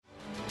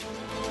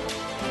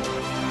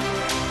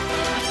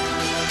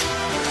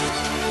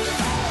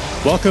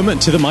Welcome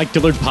to the Mike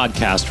Dillard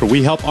Podcast, where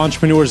we help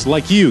entrepreneurs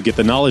like you get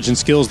the knowledge and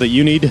skills that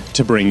you need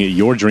to bring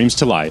your dreams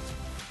to life.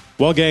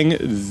 Well, gang,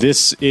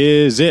 this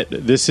is it.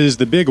 This is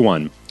the big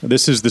one.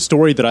 This is the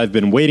story that I've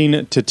been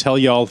waiting to tell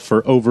y'all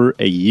for over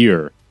a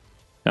year.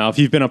 Now, if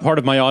you've been a part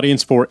of my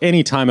audience for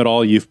any time at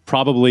all, you've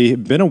probably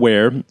been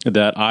aware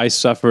that I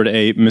suffered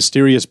a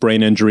mysterious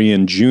brain injury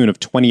in June of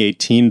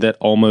 2018 that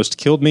almost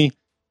killed me,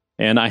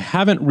 and I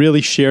haven't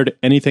really shared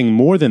anything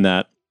more than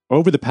that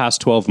over the past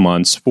 12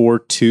 months for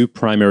two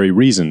primary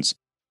reasons.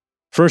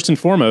 First and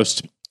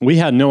foremost, we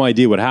had no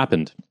idea what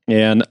happened,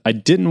 and I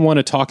didn't want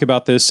to talk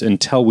about this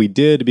until we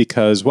did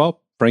because,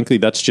 well, frankly,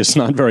 that's just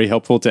not very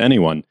helpful to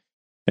anyone.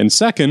 And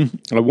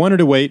second, I wanted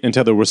to wait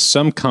until there was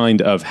some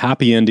kind of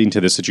happy ending to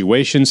the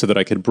situation so that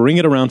I could bring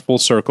it around full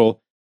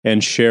circle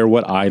and share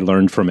what I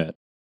learned from it.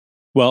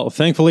 Well,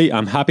 thankfully,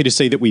 I'm happy to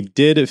say that we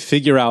did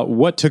figure out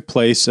what took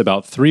place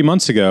about 3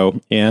 months ago,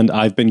 and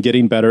I've been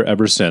getting better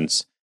ever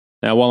since.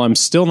 Now, while I'm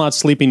still not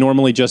sleeping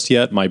normally just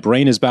yet, my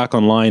brain is back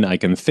online, I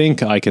can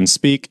think, I can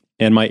speak,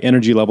 and my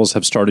energy levels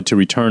have started to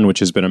return, which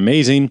has been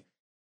amazing.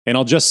 And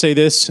I'll just say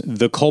this,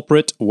 the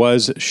culprit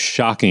was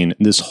shocking.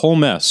 This whole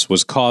mess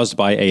was caused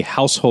by a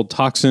household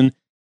toxin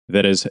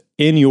that is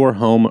in your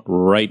home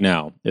right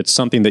now. It's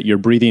something that you're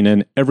breathing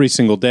in every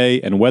single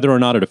day, and whether or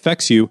not it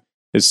affects you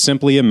is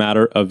simply a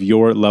matter of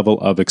your level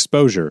of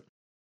exposure.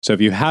 So if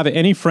you have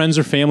any friends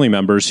or family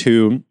members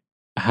who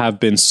have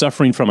been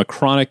suffering from a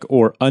chronic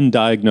or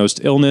undiagnosed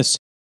illness,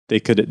 they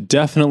could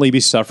definitely be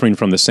suffering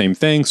from the same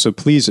thing. So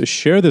please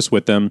share this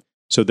with them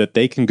so that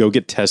they can go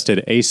get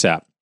tested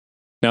ASAP.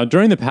 Now,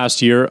 during the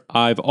past year,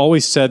 I've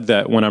always said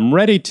that when I'm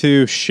ready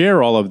to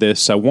share all of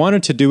this, I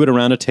wanted to do it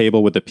around a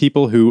table with the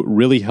people who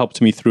really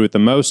helped me through it the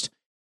most,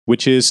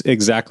 which is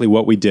exactly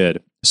what we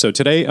did. So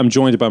today, I'm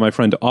joined by my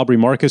friend Aubrey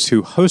Marcus,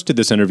 who hosted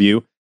this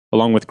interview,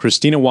 along with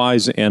Christina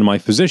Wise and my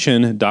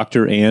physician,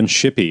 Dr. Ann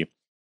Shippey.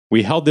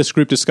 We held this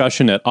group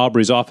discussion at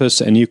Aubrey's office,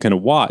 and you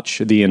can watch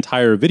the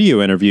entire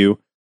video interview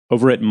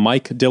over at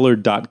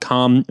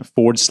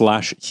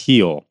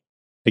mikedillard.com/heal.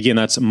 Again,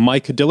 that's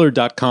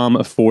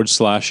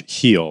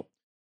mikedillard.com/heal.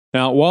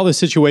 Now, while the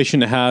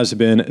situation has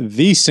been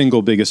the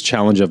single biggest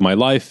challenge of my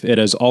life, it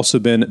has also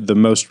been the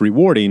most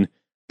rewarding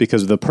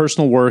because of the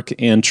personal work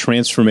and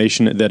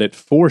transformation that it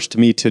forced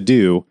me to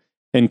do,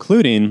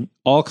 including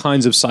all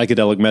kinds of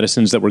psychedelic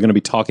medicines that we're going to be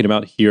talking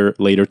about here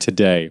later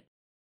today.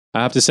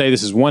 I have to say,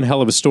 this is one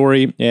hell of a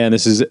story, and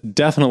this is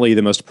definitely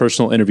the most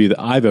personal interview that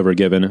I've ever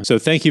given. So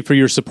thank you for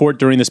your support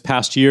during this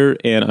past year,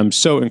 and I'm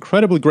so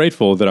incredibly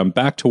grateful that I'm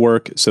back to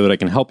work so that I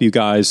can help you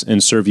guys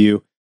and serve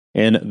you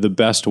in the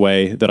best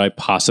way that I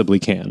possibly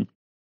can.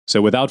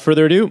 So without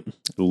further ado,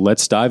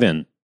 let's dive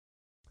in.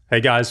 Hey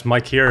guys,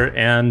 Mike here,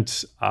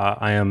 and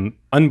I am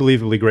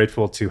unbelievably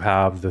grateful to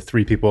have the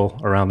three people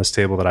around this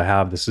table that I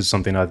have. This is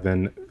something I've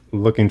been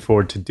looking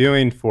forward to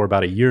doing for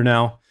about a year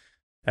now.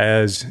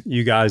 As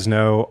you guys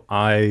know,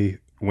 I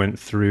went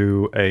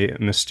through a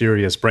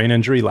mysterious brain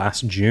injury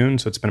last June,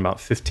 so it's been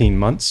about 15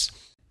 months,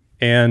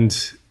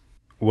 and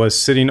was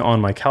sitting on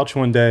my couch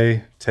one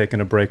day, taking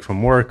a break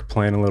from work,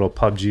 playing a little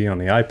PUBG on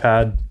the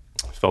iPad.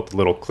 Felt a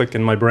little click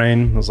in my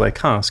brain. I was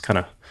like, it's kind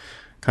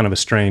of a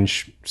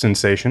strange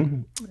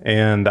sensation,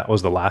 and that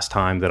was the last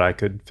time that I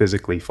could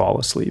physically fall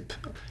asleep.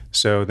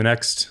 So the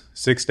next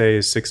 6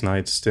 days, 6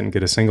 nights, didn't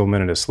get a single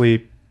minute of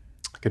sleep.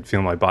 I could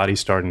feel my body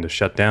starting to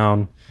shut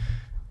down.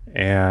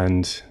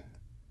 And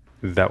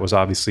that was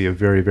obviously a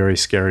very, very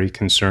scary,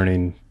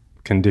 concerning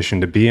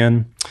condition to be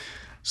in.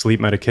 Sleep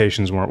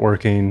medications weren't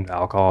working.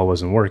 Alcohol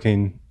wasn't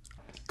working.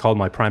 Called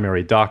my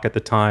primary doc at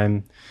the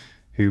time,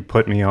 who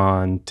put me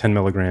on 10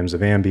 milligrams of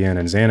Ambien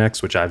and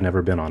Xanax, which I've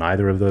never been on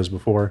either of those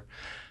before.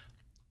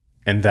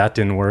 And that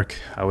didn't work.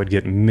 I would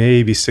get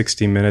maybe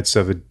 60 minutes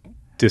of a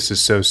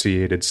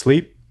disassociated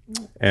sleep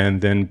and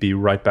then be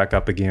right back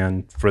up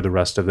again for the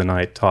rest of the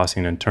night,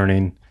 tossing and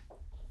turning.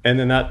 And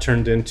then that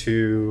turned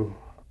into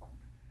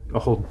a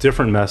whole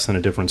different mess and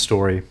a different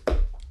story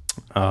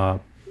of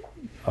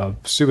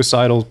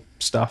suicidal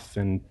stuff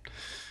and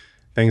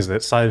things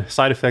that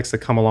side effects that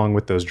come along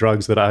with those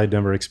drugs that I had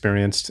never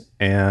experienced.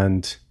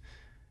 And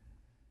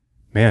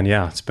man,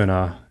 yeah, it's been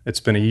a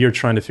year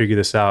trying to figure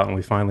this out, and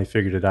we finally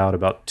figured it out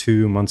about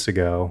 2 months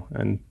ago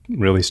and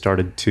really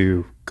started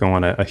to go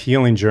on a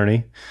healing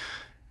journey.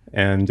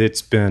 And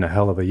it's been a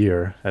hell of a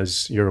year,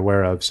 as you're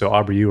aware of. So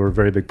Aubrey, you were a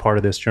very big part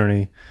of this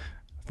journey.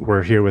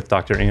 We're here with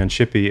Dr. Ann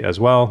Shippey as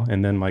well,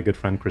 and then my good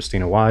friend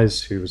Christina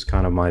Wise, who was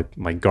kind of my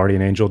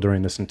guardian angel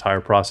during this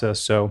entire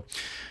process. So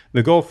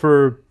the goal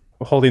for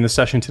holding the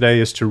session today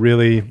is to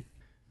really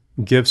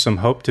give some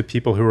hope to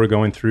people who are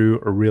going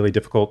through a really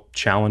difficult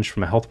challenge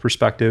from a health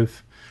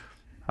perspective.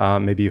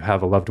 Maybe you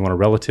have a loved one or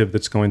relative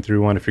that's going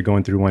through one. If you're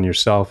going through one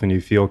yourself and you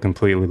feel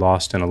completely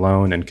lost and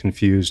alone and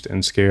confused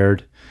and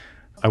scared,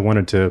 I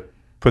wanted to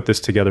put this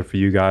together for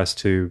you guys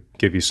to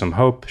give you some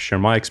hope, share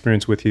my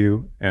experience with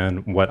you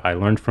and what I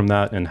learned from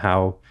that and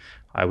how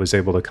I was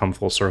able to come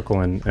full circle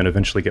and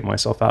eventually get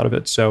myself out of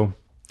it. So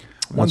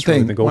one thing,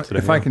 really the goal today,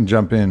 if I can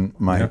jump in,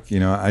 Mike,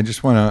 I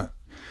just want to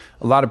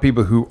a lot of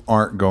people who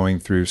aren't going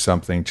through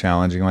something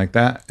challenging like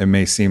that, it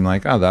may seem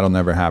like, oh, that'll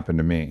never happen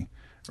to me.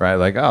 Right?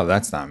 Like, oh,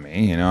 that's not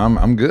me. You know,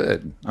 I'm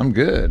good. I'm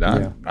good.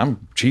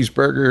 I'm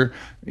cheeseburger,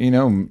 you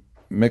know,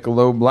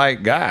 Michelob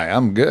Light guy.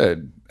 I'm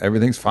good.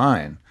 Everything's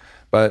fine.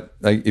 But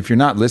like, if you're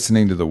not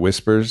listening to the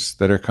whispers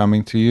that are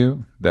coming to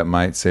you that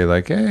might say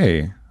like,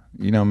 hey,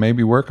 you know,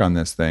 maybe work on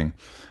this thing.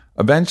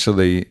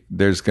 Eventually,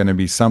 there's going to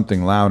be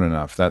something loud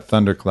enough, that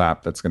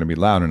thunderclap that's going to be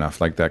loud enough,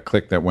 like that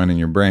click that went in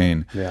your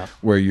brain,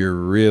 where you're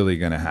really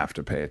going to have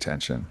to pay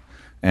attention.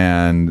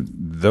 And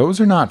those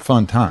are not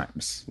fun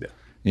times. Yeah.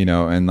 You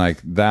know, and like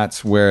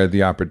that's where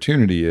the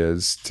opportunity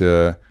is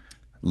to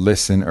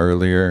listen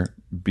earlier,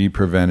 be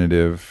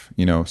preventative.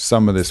 You know,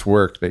 some of this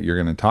work that you're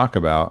going to talk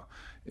about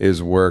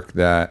is work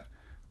that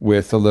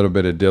with a little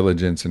bit of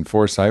diligence and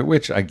foresight,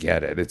 which I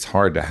get it. It's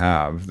hard to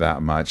have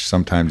that much.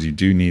 Sometimes you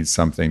do need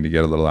something to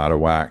get a little out of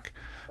whack.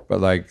 But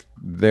like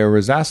there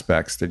was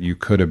aspects that you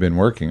could have been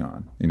working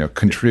on, you know,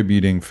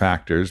 contributing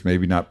factors,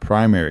 maybe not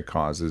primary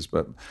causes,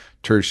 but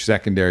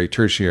secondary,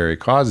 tertiary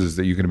causes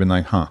that you could have been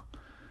like,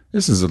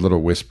 this is a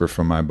little whisper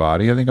from my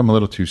body. I think I'm a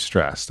little too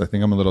stressed. I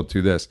think I'm a little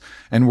too this.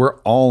 And we're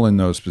all in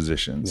those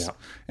positions. Yeah.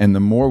 And the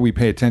more we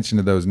pay attention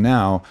to those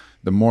now,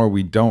 the more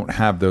we don't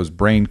have those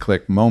brain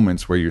click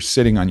moments where you're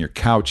sitting on your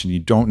couch and you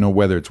don't know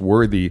whether it's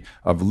worthy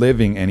of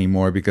living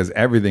anymore because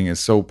everything is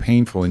so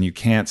painful and you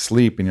can't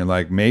sleep. And you're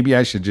like, maybe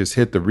I should just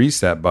hit the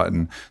reset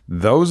button.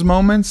 Those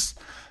moments,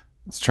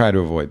 let's try to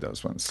avoid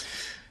those ones.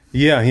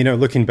 Yeah. You know,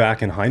 looking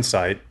back in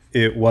hindsight,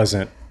 it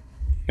wasn't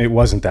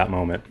that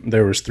moment.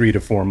 There was 3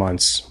 to 4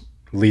 months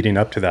leading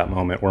up to that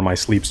moment where my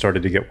sleep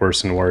started to get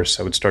worse and worse.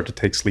 I would start to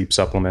take sleep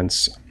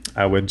supplements.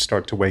 I would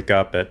start to wake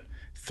up at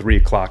 3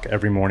 o'clock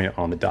every morning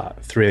on the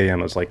dot. 3 a.m.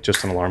 was like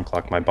just an alarm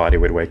clock. My body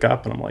would wake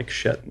up and I'm like,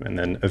 shit. And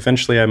then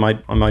eventually I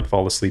might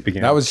fall asleep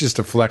again. That was just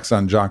a flex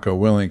on Jocko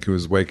Willink, who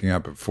was waking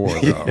up at 4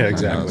 though. Yeah,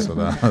 exactly.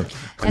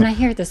 And I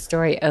hear this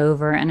story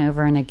over and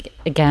over and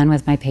again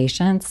with my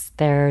patients.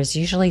 There's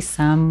usually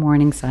some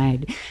warning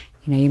sign.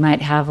 You know, you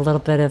might have a little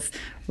bit of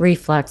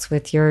reflux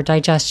with your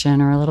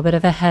digestion or a little bit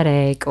of a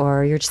headache,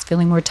 or you're just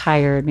feeling more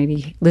tired,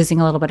 maybe losing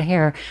a little bit of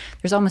hair.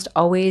 There's almost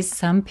always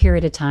some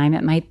period of time.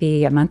 It might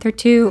be a month or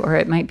two, or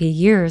it might be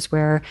years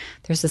where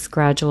there's this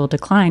gradual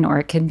decline, or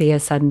it can be a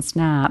sudden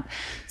snap.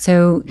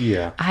 So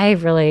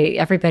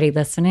everybody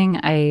listening,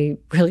 I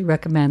really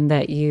recommend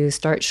that you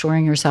start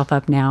shoring yourself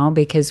up now,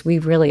 because we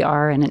really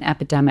are in an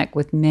epidemic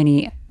with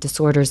many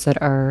disorders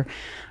that are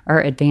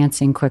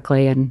advancing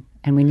quickly, and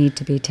we need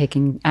to be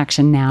taking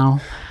action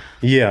now.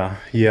 Yeah.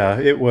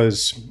 It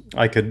was,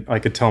 I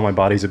could tell my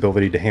body's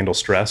ability to handle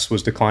stress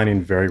was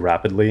declining very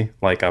rapidly.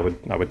 Like I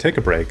would take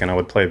a break and I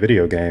would play a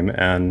video game,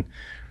 and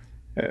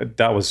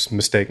that was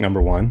mistake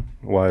number one,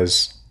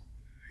 was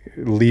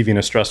leaving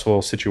a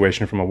stressful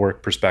situation from a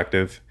work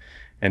perspective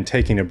and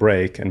taking a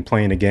break and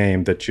playing a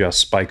game that just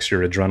spikes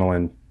your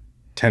adrenaline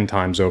 10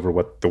 times over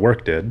what the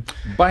work did.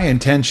 By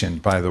intention,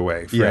 by the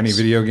way, for any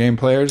video game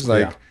players,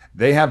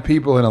 they have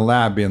people in a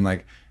lab being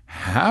like,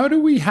 how do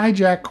we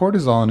hijack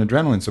cortisol and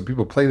adrenaline so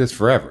people play this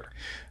forever?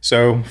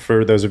 So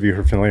for those of you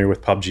who are familiar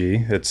with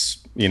PUBG, it's,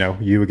 you know,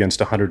 you against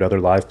 100 other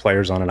live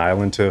players on an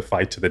island to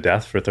fight to the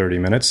death for 30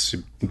 minutes.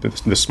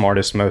 The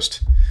smartest,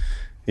 most,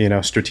 you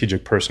know,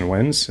 strategic person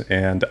wins.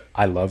 And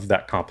I love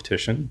that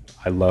competition.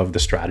 I love the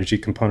strategy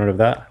component of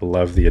that. I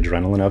love the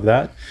adrenaline of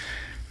that.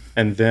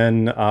 And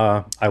then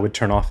I would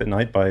turn off at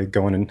night by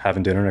going and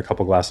having dinner and a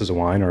couple glasses of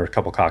wine or a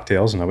couple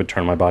cocktails, and I would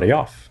turn my body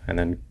off and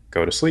then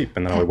go to sleep.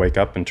 And then I would wake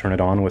up and turn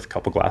it on with a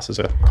couple glasses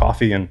of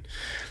coffee. And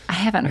I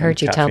haven't heard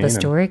you tell the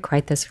story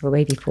quite this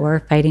way before,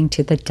 fighting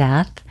to the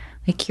death.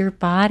 Like your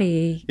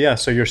body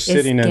so you're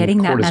sitting in getting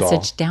cortisol. That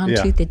message down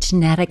to the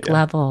genetic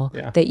level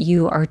that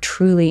you are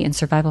truly in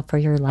survival for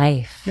your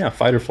life. Yeah,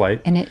 fight or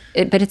flight. And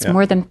but it's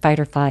more than fight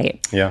or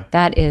flight. Yeah.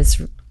 That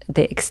is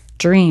the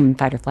extreme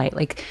fight or flight.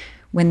 Like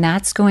when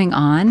that's going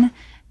on,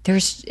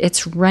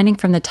 it's running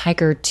from the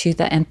tiger to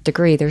the nth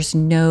degree. There's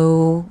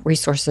no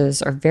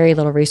resources or very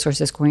little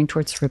resources going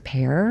towards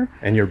repair.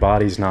 And your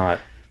body's not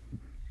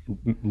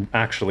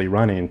actually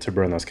running to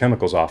burn those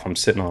chemicals off. I'm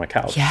sitting on a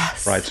couch.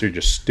 Yes. Right? So you're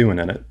just stewing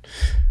in it.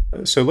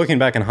 So looking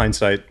back in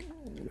hindsight,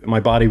 my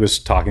body was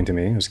talking to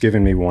me. It was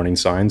giving me warning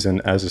signs.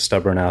 And as a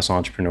stubborn-ass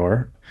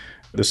entrepreneur,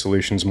 the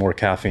solution's more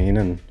caffeine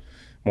and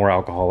more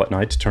alcohol at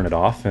night to turn it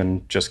off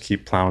and just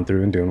keep plowing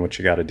through and doing what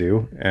you got to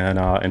do. And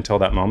until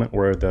that moment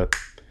where the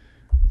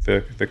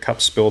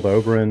cup spilled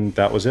over and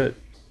that was it.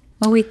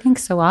 Well, we think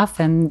so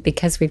often,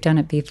 because we've done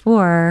it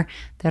before,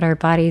 that our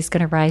body's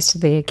going to rise to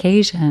the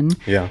occasion.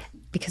 Yeah.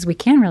 Because we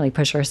can really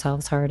push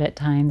ourselves hard at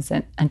times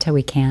until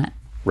we can't.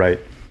 Right.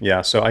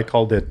 Yeah. So I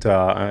called it,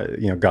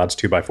 God's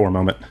 2x4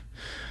 moment,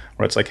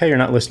 where it's like, hey, you're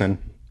not listening.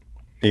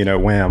 You know,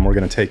 wham, we're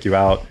going to take you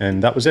out.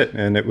 And that was it.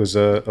 And it was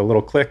a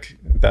little click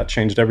that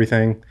changed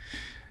everything.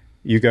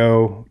 You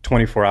go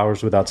 24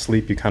 hours without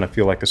sleep, you kind of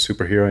feel like a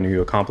superhero and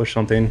you accomplish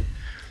something.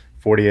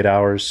 48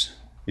 hours,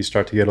 you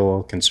start to get a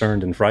little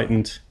concerned and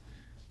frightened.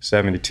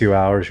 72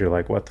 hours, you're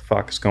like, what the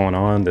fuck is going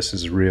on? This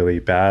is really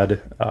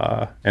bad.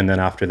 And then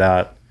after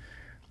that,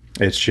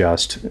 It's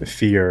just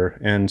fear.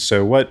 And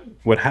so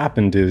what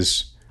happened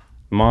is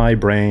my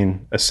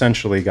brain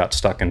essentially got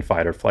stuck in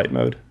fight or flight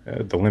mode.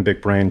 The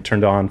limbic brain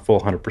turned on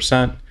full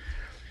 100%.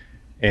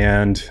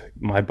 And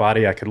my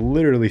body, I could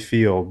literally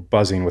feel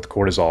buzzing with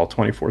cortisol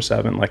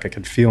 24/7. Like I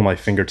could feel my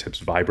fingertips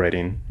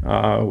vibrating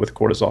with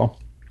cortisol.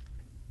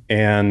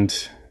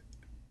 And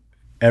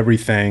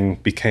everything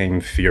became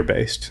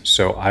fear-based.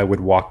 So I would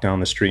walk down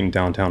the street in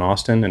downtown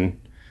Austin and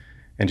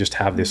just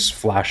have this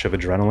flash of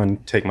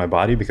adrenaline take my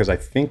body, because I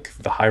think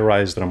the high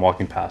rise that I'm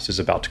walking past is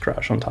about to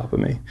crash on top of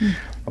me.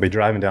 I'll be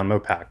driving down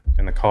Mopac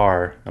in the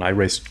car, and I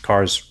race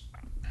cars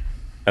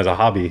as a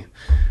hobby,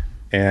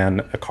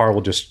 and a car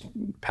will just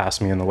pass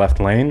me in the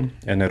left lane,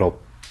 and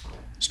it'll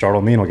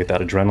startle me, and I'll get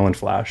that adrenaline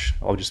flash.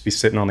 I'll just be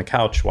sitting on the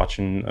couch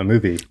watching a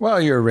movie.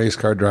 Well, you're a race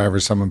car driver.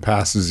 Someone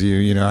passes you.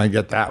 You know, I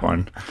get that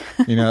one.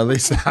 You know, at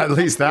least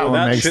that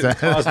one makes sense.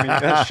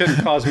 That shouldn't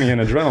cause me an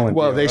adrenaline.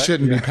 Well, deal, they right?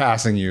 shouldn't be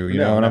passing you. You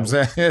know what I'm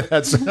saying?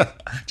 That's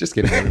just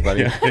kidding,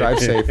 everybody. Drive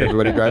safe,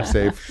 everybody. Drive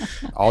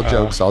safe. All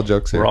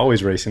jokes here. We're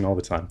always racing all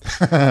the time.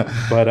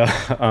 But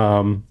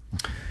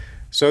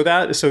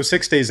so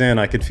 6 days in,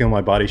 I could feel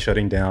my body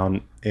shutting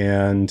down,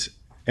 and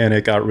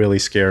it got really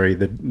scary.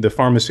 The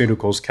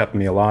pharmaceuticals kept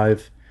me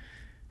alive,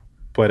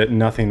 but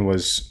nothing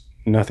was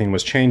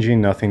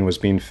changing, nothing was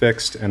being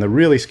fixed. And the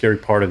really scary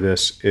part of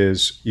this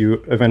is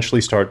you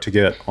eventually start to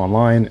get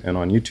online and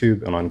on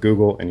YouTube and on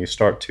Google, and you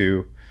start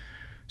to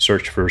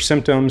search for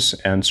symptoms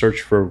and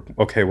search for,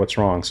 okay, what's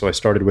wrong? So I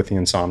started with the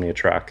insomnia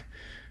track.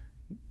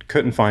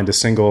 Couldn't find a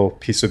single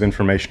piece of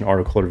information,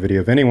 article, or video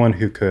of anyone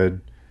who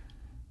could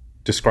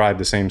describe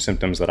the same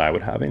symptoms that I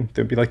was having.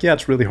 They'd be like, yeah,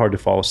 it's really hard to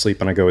fall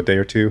asleep, and I go a day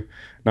or two,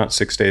 not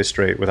 6 days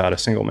straight without a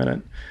single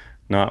minute.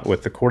 Not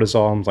with the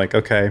cortisol. I'm like,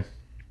 okay,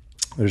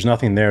 there's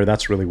nothing there.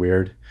 That's really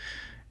weird.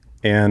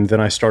 And then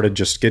I started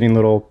just getting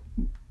little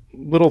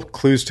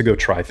clues to go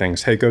try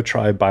things. Hey, go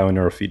try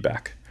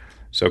bioneurofeedback.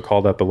 So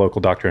called up a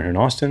local doctor here in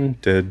Austin,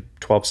 did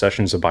 12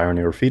 sessions of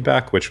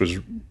bioneurofeedback,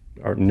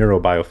 or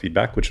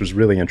neurobiofeedback, which was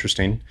really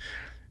interesting,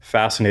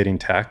 fascinating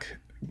tech.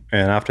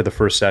 And after the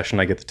first session,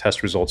 I get the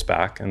test results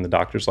back, and the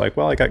doctor's like,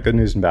 well, I got good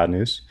news and bad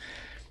news.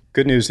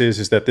 Good news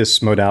is that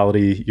this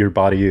modality, your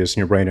body is and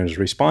your brain is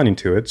responding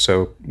to it,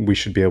 so we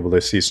should be able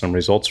to see some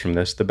results from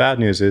this. The bad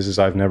news is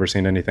I've never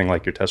seen anything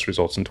like your test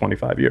results in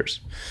 25 years.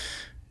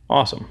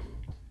 Awesome.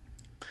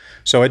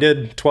 So I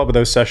did 12 of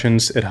those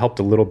sessions. It helped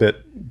a little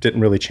bit,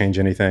 didn't really change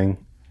anything.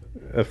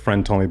 A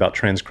friend told me about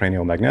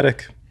transcranial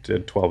magnetic,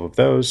 did 12 of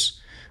those.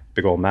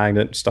 Big old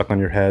magnet stuck on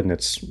your head, and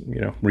it's,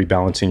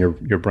 rebalancing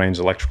your brain's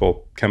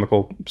electrical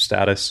chemical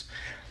status.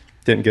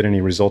 Didn't get any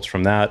results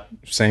from that.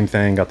 Same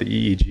thing, got the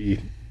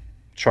EEG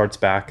charts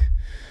back.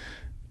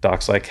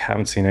 Doc's like,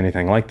 haven't seen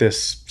anything like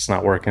this. It's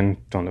not working.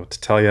 Don't know what to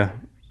tell you.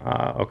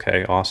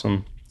 Okay,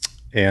 awesome.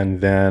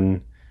 And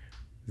then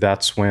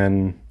that's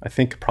when, I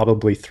think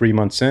probably 3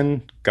 months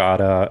in, got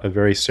a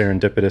very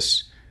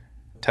serendipitous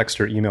text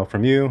or email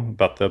from you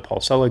about the Paul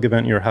Selig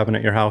event you were having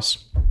at your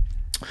house.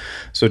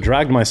 So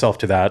dragged myself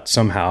to that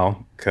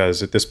somehow,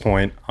 because at this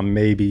point, I'm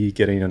maybe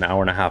getting an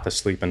hour and a half of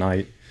sleep a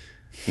night,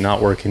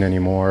 not working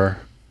anymore,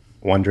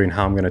 wondering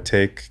how I'm going to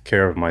take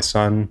care of my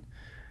son,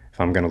 if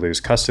I'm going to lose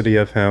custody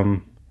of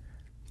him,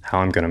 how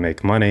I'm going to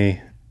make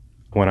money,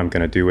 what I'm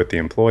going to do with the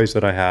employees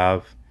that I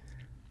have.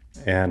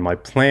 And my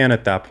plan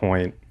at that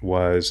point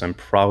was I'm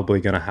probably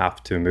going to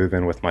have to move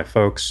in with my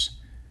folks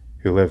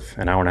who live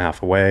an hour and a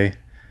half away,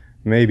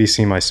 maybe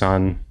see my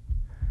son,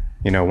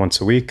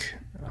 once a week,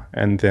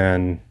 and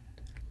then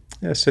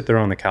sit there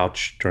on the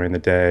couch during the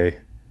day,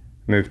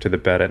 move to the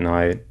bed at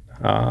night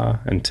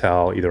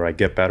until either I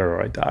get better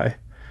or I die.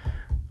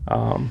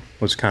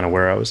 Was kind of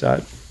where I was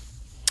at.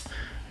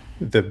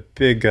 The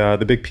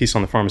big piece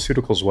on the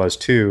pharmaceuticals was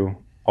too,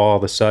 all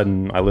of a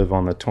sudden I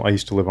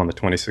used to live on the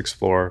 26th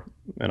floor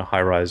in a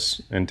high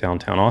rise in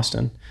downtown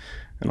Austin.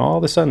 And all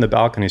of a sudden the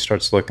balcony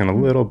starts looking a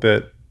little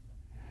bit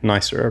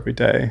nicer every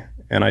day.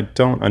 And I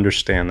don't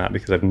understand that,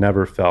 because I've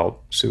never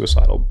felt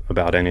suicidal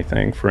about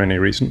anything for any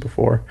reason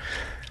before.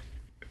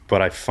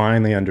 But I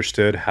finally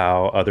understood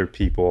how other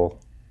people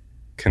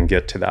can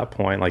get to that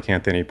point, like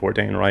Anthony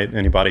Bourdain, right?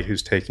 Anybody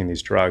who's taking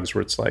these drugs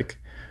where it's like,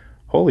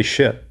 holy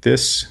shit,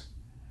 this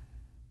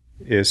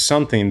is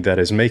something that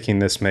is making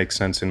this make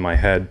sense in my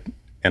head.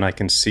 And I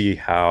can see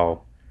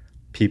how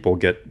people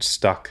get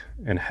stuck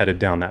and headed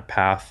down that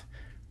path,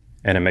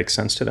 and it makes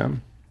sense to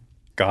them.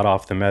 Got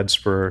off the meds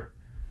for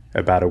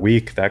about a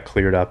week, that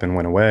cleared up and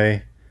went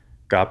away.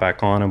 Got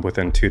back on them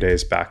within 2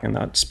 days, back in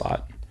that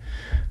spot.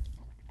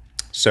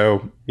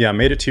 So yeah,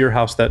 made it to your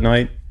house that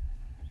night,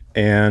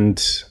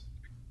 and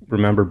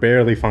remember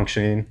barely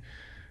functioning.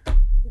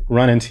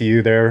 Run into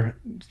you there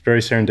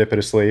very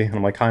serendipitously. And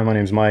I'm like, hi, my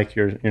name's Mike.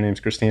 Your name's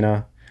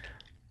Christina.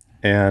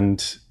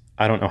 And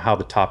I don't know how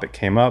the topic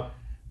came up,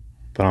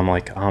 but I'm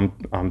like, I'm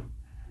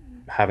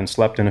haven't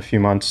slept in a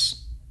few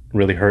months,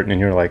 really hurting. And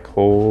you're like,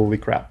 holy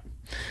crap.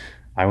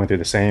 I went through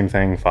the same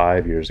thing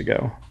 5 years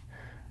ago.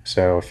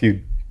 So if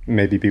you'd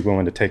maybe be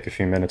willing to take a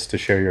few minutes to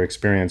share your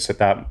experience. At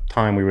that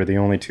time, we were the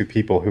only two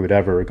people who had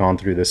ever gone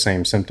through the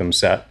same symptom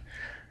set.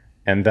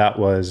 And that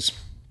was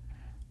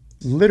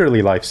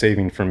literally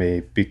life-saving for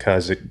me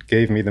because it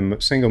gave me the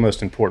single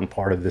most important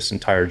part of this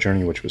entire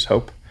journey, which was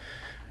hope.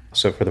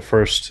 So for the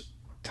first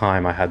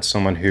time, I had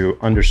someone who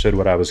understood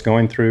what I was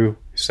going through,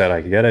 said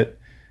I get it,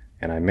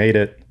 and I made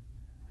it.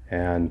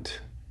 And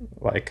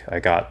like,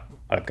 I've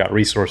got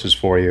resources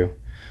for you.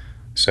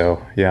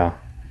 So, yeah.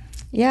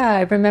 Yeah,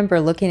 I remember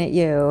looking at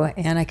you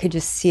and I could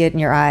just see it in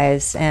your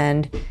eyes.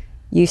 And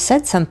you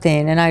said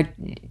something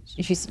and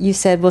you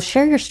said, well,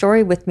 share your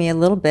story with me a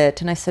little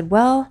bit. And I said,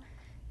 well,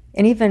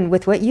 and even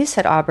with what you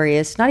said, Aubrey,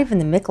 it's not even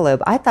the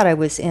Michelob. I thought I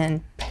was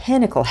in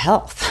pinnacle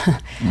health.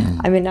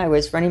 I mean, I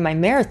was running my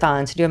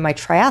marathons, doing my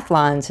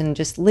triathlons, and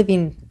just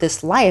living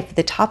this life at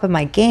the top of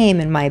my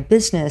game and my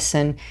business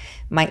and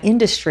my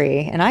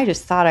industry. And I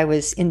just thought I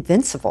was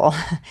invincible.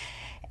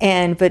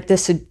 But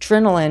this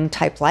adrenaline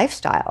type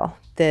lifestyle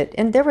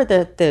and there were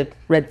the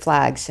red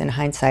flags in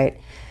hindsight.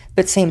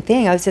 But same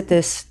thing, I was at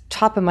this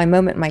top of my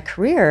moment in my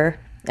career.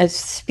 I was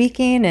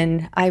speaking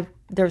and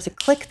there was a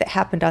click that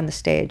happened on the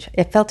stage.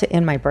 I felt it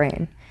in my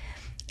brain.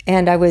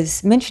 And I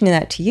was mentioning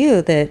that to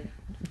you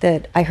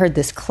that I heard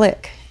this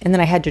click. And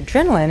then I had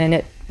adrenaline and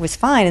it was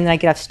fine. And then I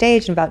get off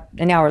stage and about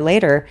an hour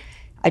later,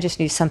 I just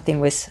knew something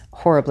was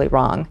horribly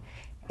wrong.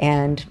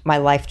 And my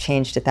life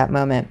changed at that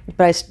moment.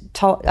 But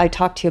I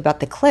talked to you about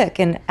the click.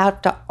 And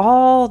after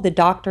all the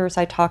doctors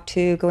I talked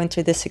to going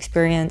through this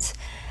experience,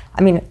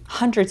 I mean,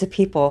 hundreds of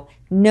people,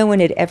 no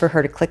one had ever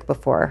heard a click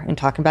before and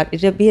talking about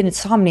it. It'd be an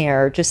insomnia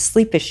or just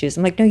sleep issues.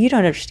 I'm like, no, you don't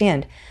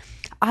understand.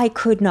 I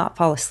could not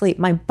fall asleep.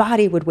 My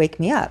body would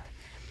wake me up.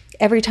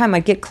 Every time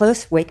I'd get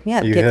close, wake me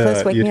up, You'd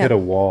hit a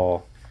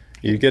wall.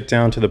 You'd get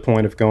down to the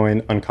point of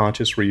going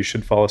unconscious where you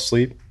should fall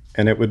asleep.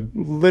 And it would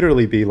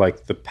literally be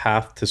like the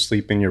path to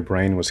sleep in your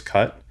brain was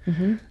cut.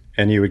 Mm-hmm.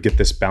 And you would get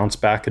this bounce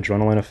back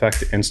adrenaline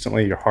effect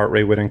instantly. Your heart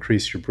rate would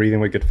increase, your breathing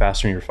would get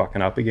faster, and you're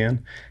fucking up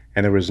again.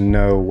 And there was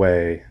no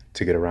way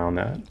to get around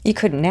that. You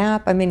couldn't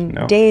nap. I mean,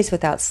 days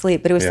without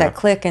sleep. But it was that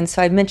click. And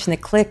so I mentioned the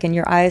click, and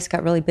your eyes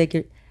got really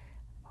big.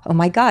 Oh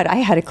my God, I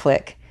had a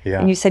click.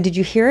 Yeah. And you said, did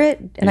you hear it?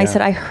 And I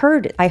said, I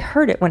heard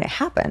it when it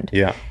happened.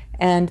 Yeah.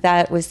 And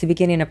that was the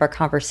beginning of our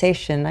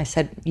conversation. I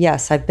said,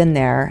 yes, I've been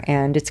there,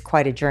 and it's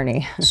quite a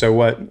journey. So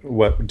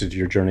what did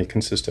your journey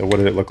consist of? What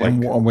did it look like?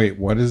 Wait,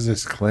 what is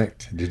this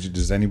click?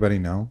 Does anybody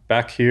know?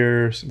 Back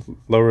here,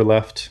 lower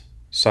left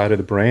side of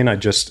the brain,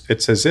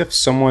 it's as if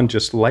someone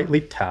just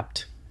lightly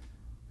tapped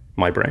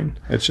my brain.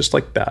 It's just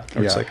like that.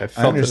 It's like I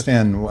felt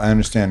I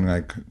understand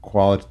like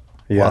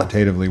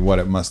qualitatively what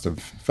it must have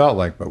felt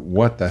like, but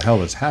what the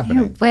hell is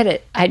happening?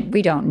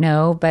 We don't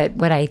know, but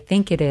what I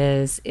think it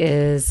is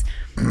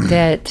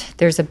that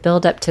there's a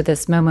buildup to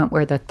this moment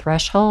where the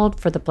threshold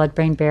for the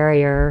blood-brain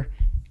barrier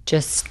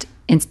just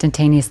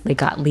instantaneously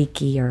got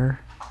leaky.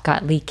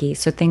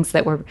 So things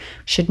that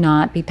should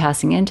not be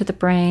passing into the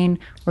brain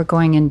were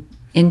going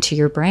into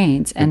your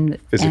brains and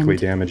physically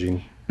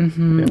damaging.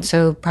 Mm-hmm. Yeah.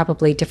 So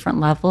probably different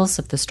levels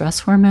of the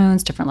stress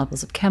hormones, different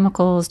levels of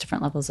chemicals,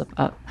 different levels of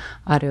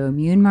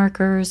autoimmune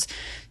markers,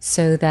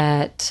 so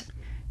that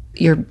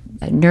your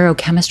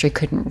neurochemistry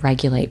couldn't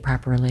regulate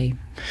properly.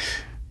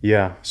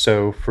 Yeah.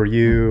 So for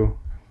you,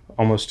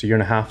 almost a year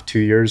and a half, 2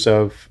 years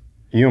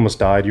you almost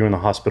died. You were in the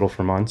hospital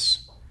for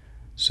months.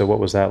 So what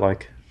was that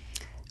like?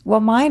 Well,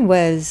 mine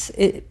was,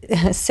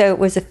 so it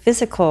was a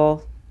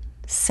physical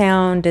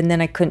sound, and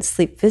then I couldn't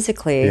sleep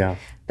physically. Yeah.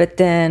 But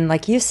then,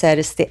 like you said,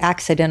 it's the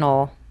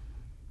accidental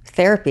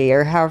therapy,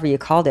 or however you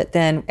called it.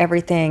 Then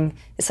everything,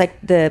 it's like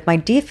my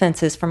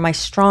defenses from my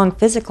strong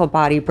physical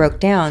body broke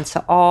down.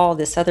 So all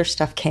this other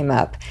stuff came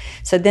up.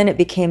 So then it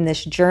became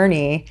this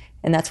journey,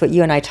 and that's what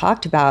you and I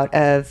talked about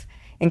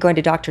and going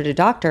to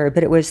doctor.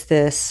 But it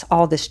was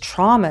all this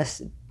trauma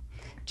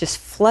just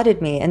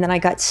flooded me. And then I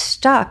got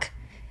stuck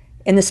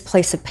in this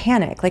place of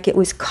panic. Like it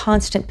was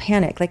constant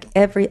panic. Like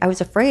I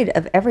was afraid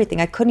of everything.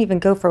 I couldn't even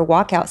go for a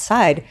walk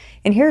outside.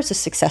 And here's a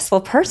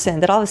successful person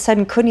that all of a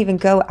sudden couldn't even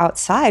go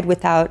outside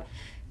without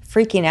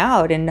freaking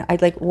out. And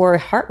I wore a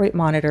heart rate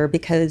monitor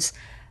because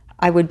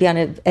I would be on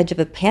the edge of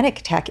a panic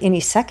attack any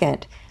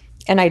second.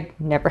 And I'd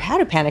never had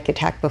a panic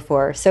attack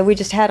before. So we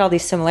just had all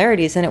these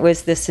similarities. And it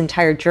was this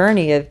entire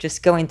journey of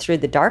just going through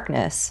the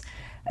darkness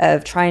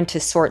of trying to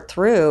sort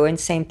through. And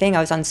same thing,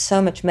 I was on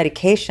so much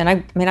medication.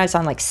 I was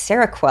on like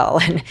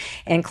Seroquel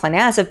and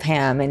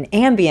clonazepam and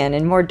Ambien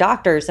and more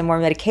doctors and more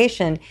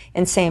medication.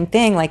 And same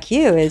thing like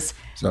you is...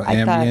 So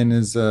Ambien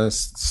is a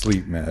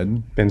sleep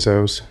med.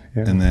 Benzos.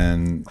 Yeah. And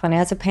then...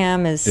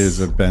 Clonazepam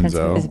is a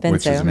benzo,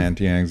 which is an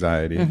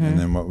anti-anxiety. Mm-hmm. And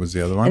then what was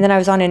the other one? And then I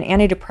was on an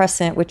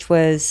antidepressant, which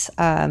was...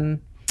 like an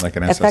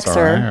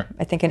SSRI?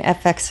 I think an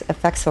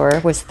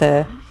Effexor was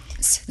the...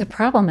 So the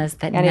problem is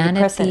that none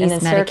of these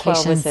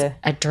medications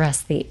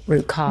address the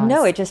root cause.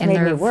 No, it just made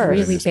me worse.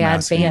 Really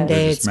bad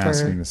Band-Aids for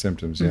masking the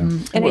symptoms. Yeah,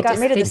 and it got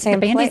rid of the same.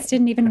 The Band-Aids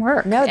didn't even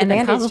work. No, the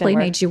Band-Aids probably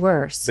made you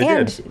worse. They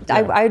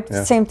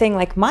did. Same thing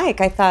like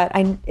Mike. I thought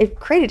it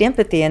created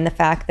empathy in the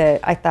fact that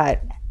I thought,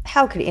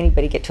 how could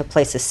anybody get to a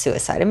place of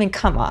suicide? I mean,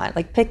 come on,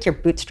 like pick your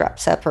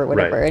bootstraps up or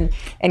whatever,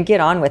 and get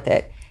on with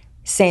it.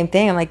 same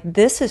thing. I'm like,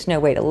 this is no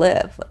way to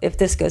live. If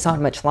this goes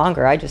on much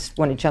longer, I just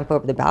want to jump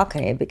over the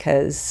balcony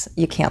because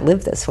you can't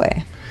live this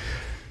way.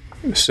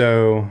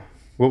 So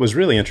what was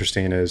really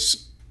interesting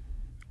is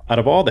out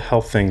of all the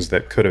health things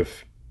that could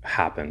have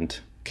happened,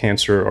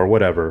 cancer or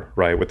whatever,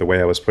 right, with the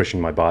way I was pushing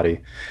my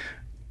body,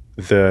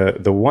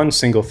 the one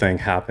single thing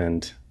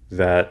happened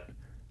that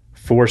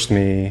forced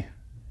me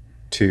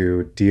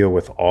to deal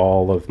with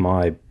all of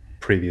my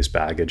previous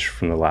baggage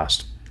from the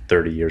last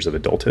 30 years of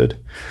adulthood,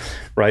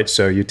 right?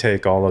 So you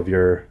take all of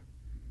your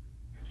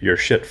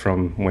shit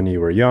from when you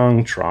were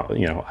young.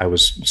 I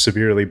was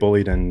severely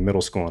bullied in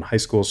middle school and high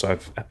school, so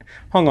I've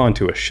hung on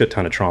to a shit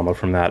ton of trauma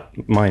from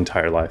that my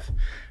entire life.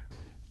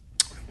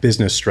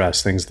 Business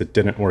stress, things that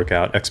didn't work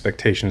out,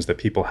 expectations that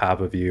people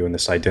have of you, and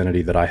this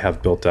identity that I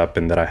have built up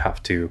and that I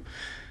have to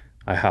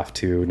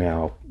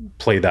now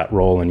play that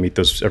role and meet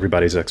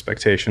everybody's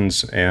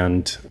expectations.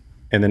 And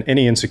then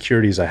any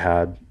insecurities I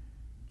had,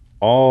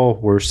 all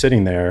were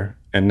sitting there,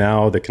 and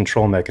now the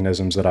control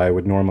mechanisms that I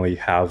would normally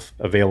have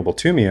available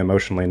to me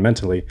emotionally and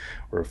mentally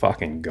were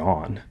fucking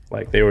gone.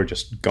 Like, they were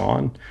just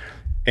gone.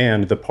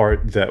 And the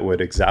part that would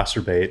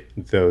exacerbate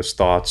those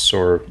thoughts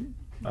or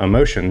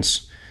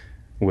emotions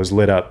was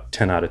lit up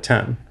 10 out of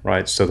 10,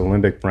 right? So the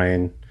limbic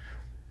brain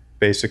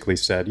basically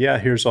said, yeah,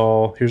 here's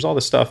all the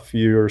stuff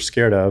you're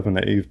scared of and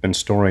that you've been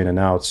storing, and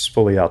now it's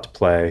fully out to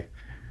play,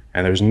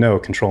 and there's no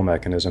control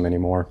mechanism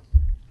anymore.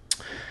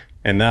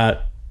 And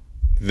that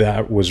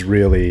was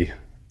really,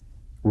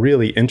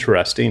 really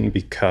interesting,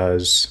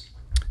 because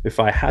if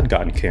I had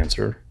gotten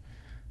cancer,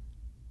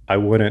 I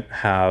wouldn't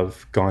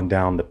have gone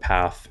down the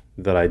path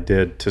that I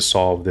did to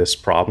solve this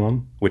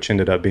problem, which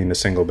ended up being the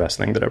single best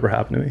thing that ever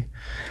happened to me.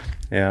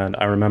 And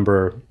I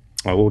remember,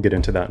 we'll get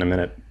into that in a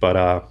minute,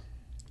 but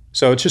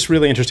so it's just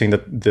really interesting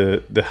that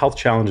the health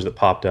challenge that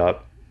popped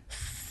up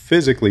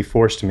physically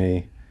forced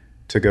me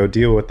to go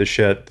deal with the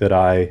shit that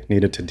I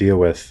needed to deal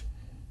with,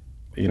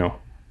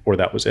 or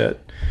that was it.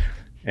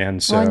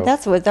 And so, well,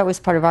 and that was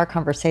part of our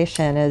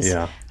conversation is,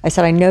 yeah. I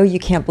said, I know you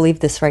can't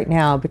believe this right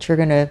now, but you're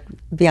going to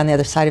be on the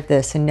other side of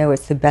this and know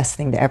it's the best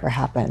thing to ever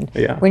happen.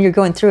 Yeah. When you're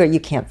going through it, you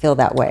can't feel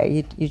that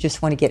way. You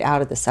just want to get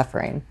out of the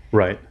suffering.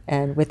 Right.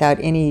 And without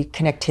any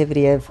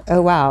connectivity of,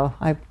 oh, wow,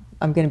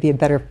 I'm going to be a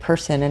better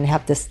person and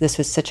have this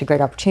was such a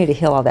great opportunity to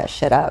heal all that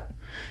shit up.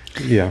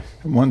 Yeah.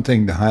 One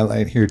thing to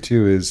highlight here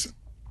too is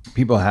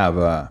people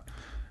have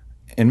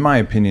in my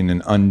opinion,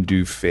 an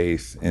undue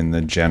faith in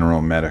the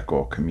general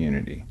medical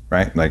community,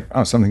 right? Like,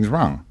 oh, something's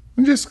wrong.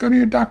 Just go to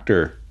your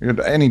doctor,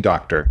 any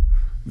doctor.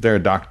 If they're a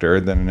doctor,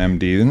 then an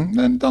MD,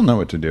 then they'll know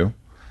what to do.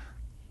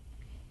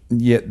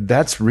 Yet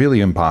that's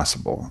really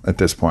impossible at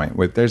this point.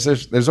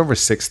 There's over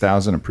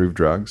 6,000 approved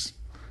drugs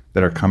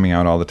that are coming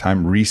out all the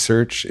time.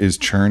 Research is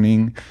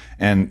churning,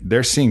 and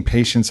they're seeing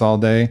patients all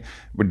day.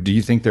 Do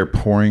you think they're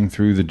pouring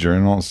through the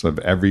journals of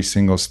every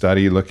single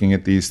study looking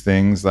at these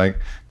things? Like,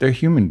 they're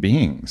human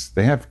beings.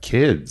 They have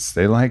kids.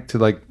 They like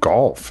to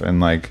golf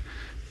and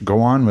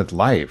go on with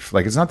life.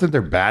 Like, it's not that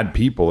they're bad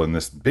people in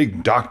this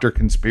big doctor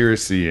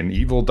conspiracy and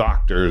evil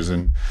doctors,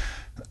 and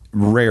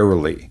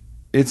rarely.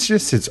 It's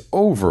just, it's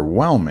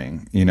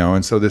overwhelming,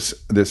 and so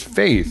this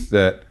faith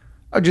that,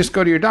 oh, just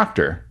go to your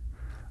doctor.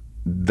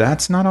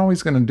 That's not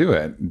always going to do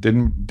it.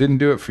 Didn't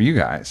do it for you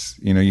guys.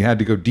 You had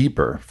to go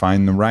deeper,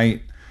 find the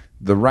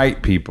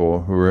right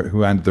people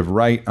who had the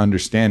right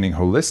understanding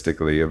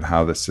holistically of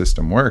how the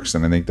system works.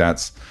 And I think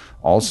that's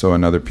also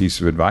another piece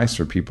of advice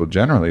for people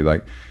generally.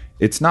 Like,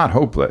 it's not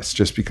hopeless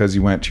just because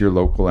you went to your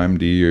local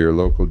MD or your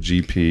local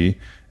GP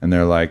and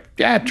they're like,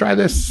 yeah, try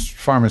this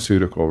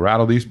pharmaceutical,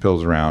 rattle these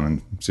pills around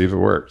and see if it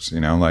works.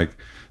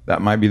 That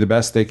might be the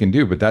best they can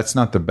do, but that's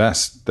not the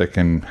best that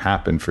can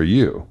happen for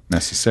you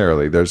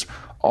necessarily. There's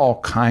all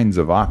kinds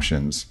of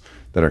options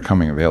that are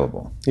coming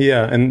available.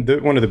 Yeah, and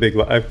one of the big,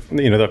 I've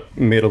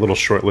made a little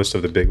short list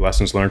of the big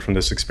lessons learned from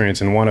this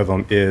experience, and one of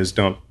them is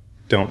don't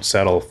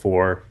settle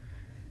for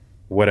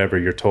whatever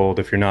you're told.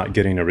 If you're not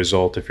getting a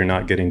result, if you're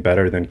not getting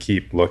better, then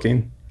keep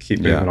looking, keep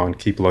moving on,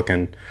 keep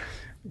looking.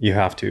 You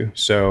have to.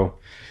 So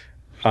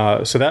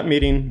that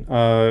meeting,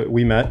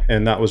 we met,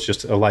 and that was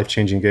just a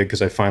life-changing gig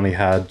because I finally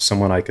had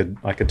someone I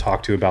could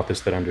talk to about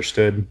this that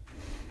understood.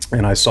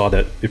 And I saw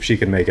that if she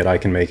can make it, I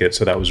can make it.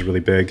 So that was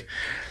really big.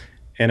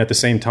 And at the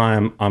same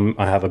time,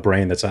 I have a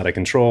brain that's out of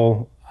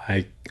control.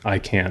 I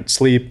can't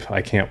sleep.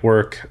 I can't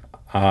work.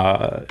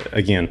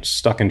 Again,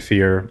 stuck in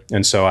fear.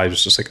 And so I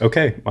was just like,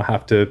 okay,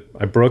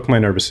 I broke my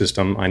nervous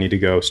system. I need to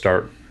go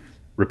start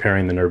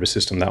repairing the nervous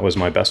system. That was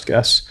my best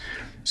guess.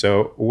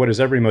 So what is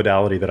every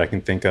modality that I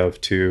can think of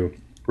to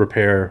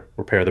repair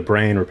the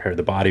brain, repair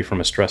the body from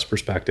a stress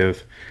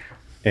perspective,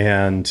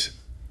 and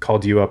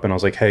called you up and I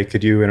was like, hey,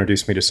 could you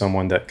introduce me to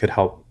someone that could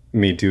help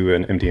me do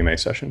an MDMA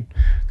session?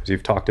 Because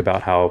you've talked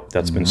about how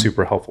that's been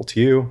super helpful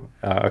to you.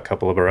 A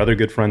couple of our other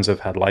good friends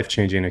have had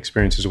life-changing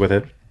experiences with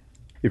it.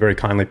 You very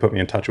kindly put me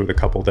in touch with a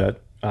couple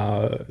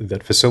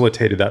that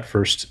facilitated that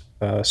first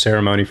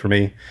ceremony for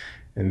me.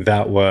 And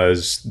that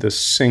was the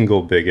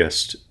single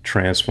biggest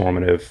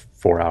transformative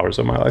 4 hours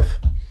of my life,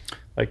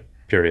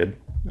 period.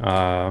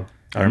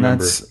 I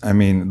remember.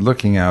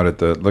 Looking out at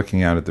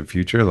the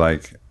future,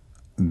 like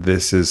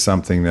this is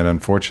something that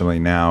unfortunately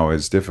now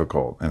is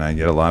difficult. And I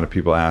get a lot of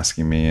people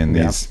asking me, and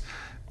these,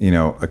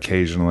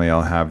 occasionally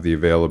I'll have the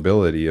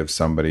availability of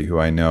somebody who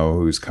I know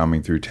who's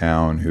coming through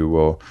town who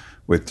will,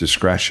 with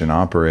discretion,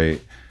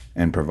 operate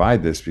and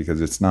provide this,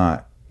 because it's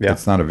not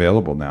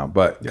available now.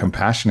 But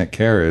compassionate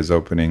care is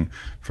opening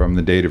from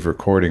the date of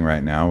recording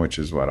right now, which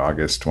is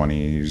August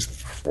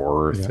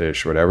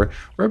 24th-ish, whatever.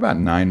 We're about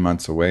 9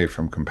 months away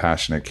from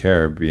compassionate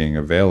care being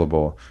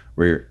available.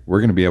 We're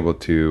going to be able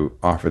to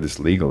offer this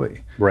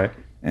legally. Right.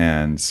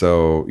 And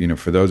so,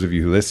 for those of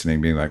you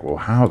listening, being like, well,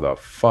 how the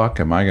fuck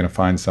am I going to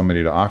find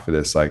somebody to offer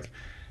this? Like,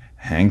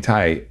 hang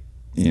tight,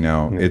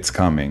 it's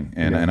coming.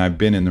 And I've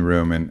been in the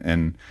room,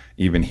 and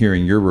even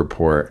hearing your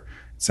report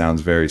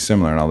sounds very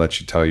similar, and I'll let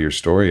you tell your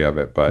story of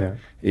it. But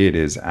it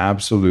is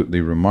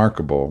absolutely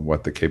remarkable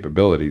what the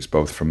capabilities,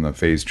 both from the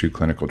phase 2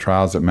 clinical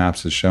trials that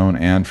MAPS has shown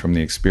and from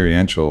the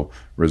experiential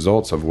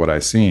results of what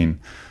I've seen,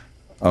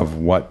 of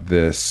what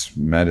this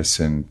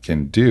medicine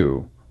can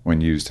do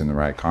when used in the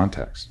right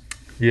context.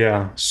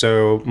 Yeah.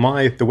 So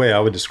the way I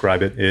would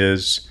describe it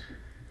is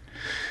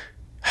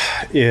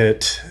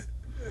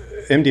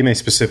MDMA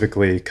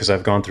specifically, because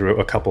I've gone through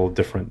a couple of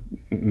different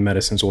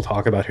medicines we'll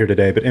talk about here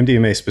today, but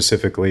MDMA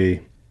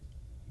specifically,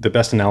 the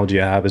best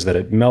analogy I have is that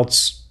it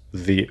melts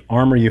the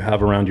armor you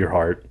have around your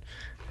heart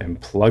and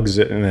plugs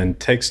it, and then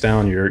takes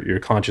down your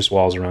conscious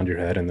walls around your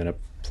head, and then it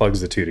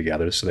plugs the two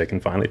together so they can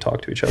finally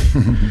talk to each other.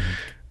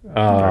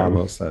 Very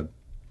well said.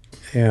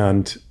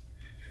 And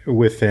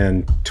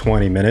within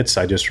 20 minutes,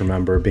 I just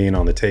remember being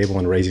on the table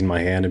and raising my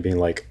hand and being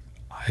like,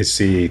 I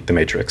see the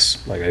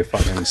Matrix. Like, I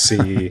fucking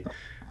see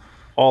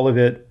all of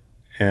it,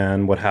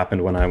 and what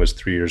happened when I was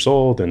 3 years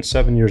old and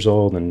 7 years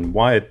old, and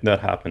why that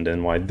happened,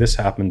 and why this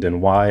happened,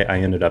 and why I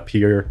ended up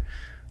here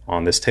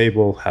on this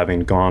table,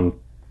 having gone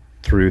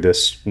through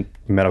this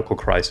medical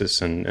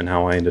crisis, and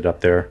how I ended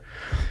up there.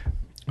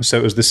 So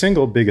it was the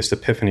single biggest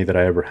epiphany that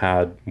I ever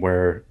had,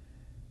 where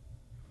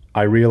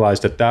I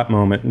realized at that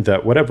moment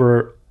that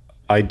whatever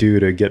I do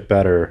to get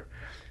better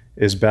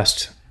is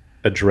best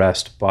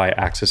addressed by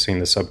accessing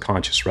the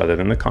subconscious rather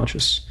than the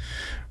conscious,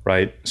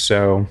 right?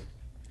 So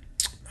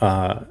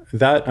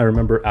that I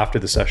remember after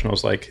the session, I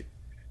was like,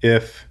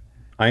 if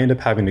I end up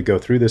having to go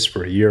through this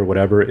for a year,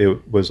 whatever,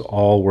 it was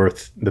all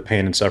worth the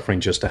pain and suffering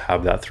just to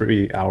have that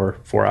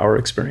 4-hour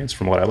experience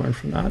from what I learned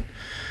from that.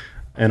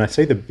 And I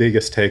say the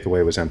biggest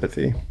takeaway was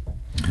empathy.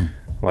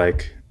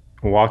 Like,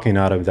 walking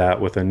out of that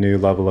with a new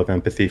level of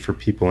empathy for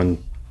people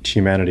and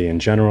humanity in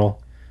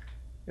general,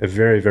 a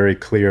very, very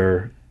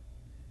clear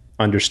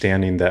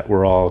understanding that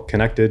we're all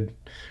connected.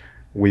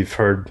 We've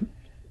heard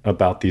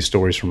about these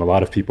stories from a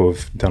lot of people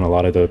who've done a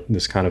lot of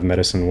this kind of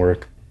medicine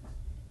work.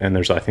 And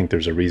I think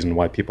there's a reason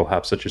why people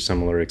have such a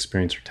similar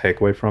experience or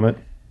takeaway from it.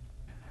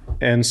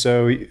 And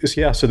so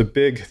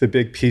the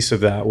big piece of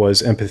that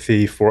was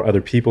empathy for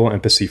other people,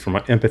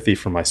 empathy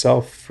for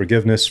myself,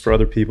 forgiveness for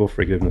other people,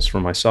 forgiveness for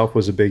myself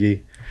was a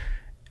biggie.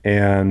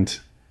 And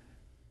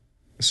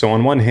so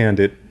on one hand,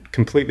 it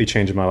completely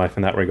changed my life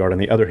in that regard. On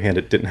the other hand,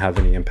 it didn't have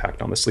any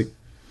impact on the sleep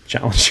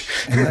challenge.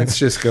 And let's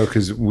just go,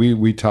 because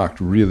we talked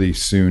really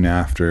soon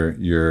after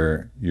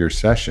your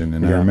session,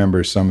 and I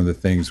remember some of the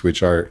things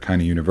which are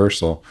kind of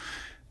universal.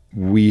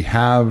 We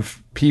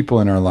have people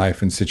in our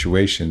life and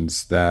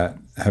situations that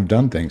have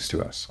done things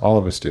to us. All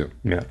of us do.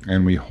 Yeah.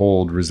 And we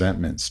hold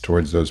resentments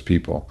towards those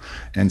people.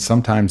 And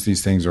sometimes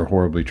these things are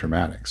horribly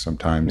traumatic.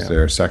 Sometimes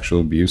they're sexual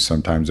abuse.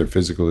 Sometimes they're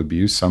physical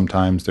abuse.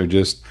 Sometimes they're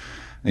just,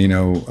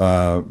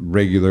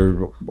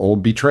 regular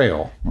old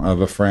betrayal of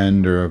a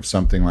friend or of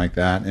something like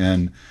that.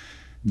 And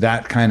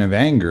that kind of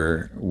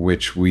anger,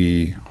 which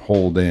we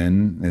hold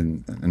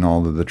in and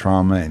all of the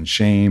trauma and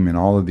shame and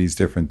all of these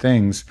different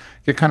things,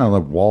 get kind of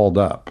like walled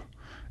up.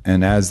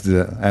 And as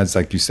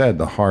like you said,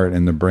 the heart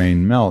and the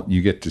brain melt,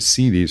 you get to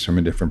see these from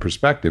a different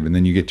perspective. And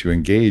then you get to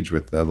engage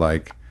with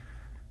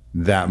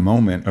that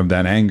moment of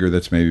that anger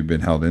that's maybe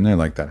been held in there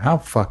like that. How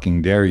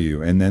fucking dare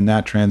you? And then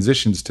that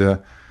transitions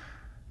to,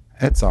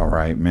 it's all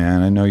right,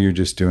 man. I know you're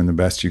just doing the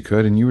best you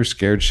could, and you were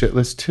scared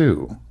shitless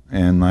too.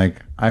 And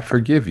I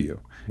forgive you.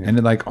 Yeah.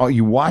 And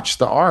you watch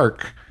the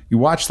arc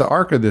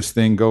of this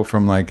thing go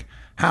from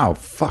how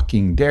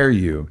fucking dare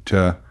you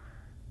to,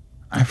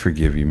 I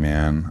forgive you,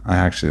 man. I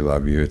actually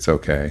love you. It's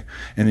okay.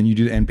 And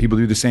then and people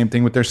do the same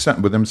thing with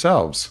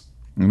themselves.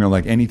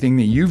 Anything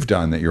that you've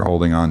done that you're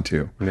holding on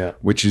to,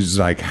 which is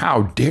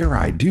how dare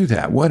I do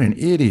that? What an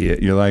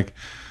idiot. You're like,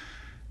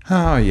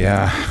 oh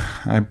yeah,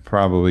 I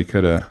probably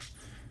could have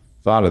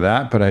thought of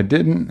that, but I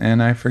didn't,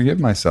 and I forgive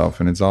myself,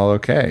 and it's all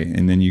okay.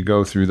 And then you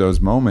go through those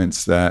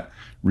moments that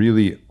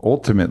really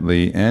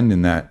ultimately end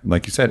in that,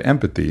 like you said,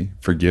 empathy,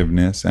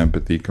 forgiveness,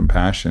 empathy,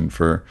 compassion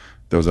for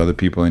those other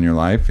people in your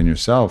life and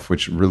yourself,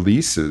 which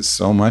releases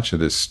so much of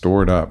this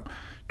stored up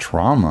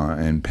trauma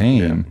and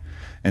pain. Yeah.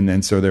 And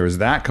then so there was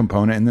that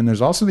component. And then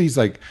there's also these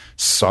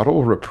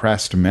subtle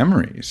repressed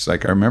memories. I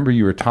remember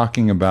you were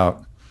talking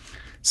about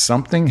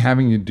something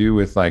having to do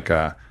with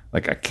a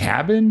like a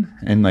cabin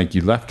and like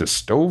you left a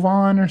stove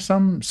on or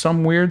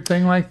some weird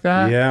thing like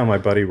that. Yeah, my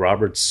buddy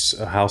Robert's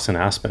house in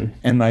Aspen.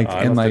 And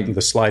like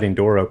the sliding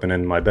door open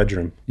in my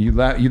bedroom.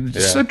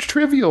 Just a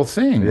trivial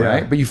thing,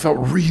 right? But you felt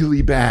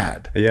really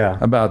bad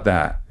about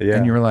that. Yeah.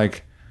 And you were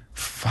like,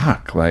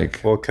 fuck,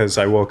 like. Well, because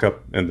I woke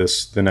up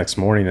the next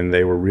morning and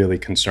they were really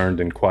concerned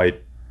and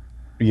quite,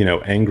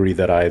 angry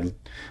that I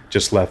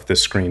just left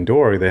this screen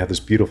door. They have this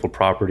beautiful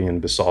property in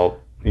Basalt,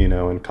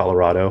 in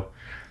Colorado.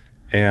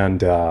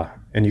 And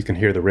you can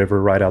hear the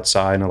river right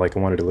outside. And I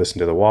wanted to listen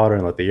to the water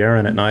and let the air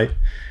in at night.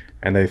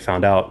 And they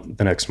found out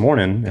the next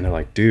morning and they're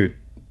like, dude,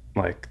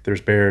 like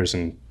there's bears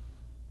and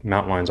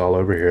mountain lions all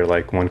over here.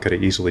 Like one could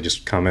have easily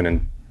just come in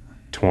and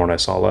torn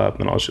us all up.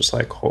 And I was just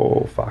like,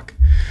 oh, fuck.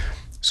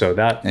 So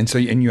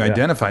you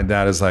identified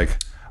that as like,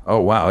 oh,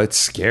 wow, it's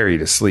scary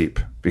to sleep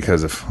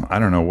because of, I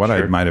don't know what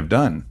I might have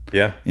done.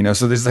 Yeah.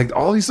 So there's like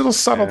all these little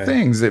subtle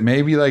things that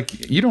maybe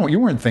like you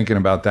weren't thinking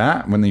about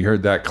that when you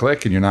heard that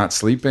click and you're not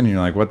sleeping and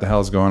you're like, what the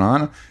hell's going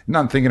on? You're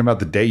not thinking about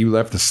the day you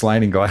left the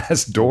sliding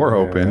glass door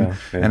open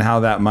and how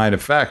that might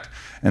affect.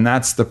 And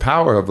that's the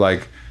power of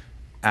like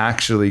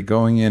actually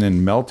going in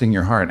and melting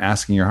your heart,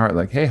 asking your heart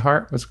like, hey,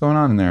 heart, what's going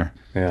on in there?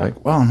 Yeah.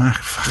 Like, well, I'm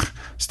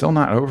still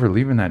not over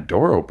leaving that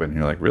door open. And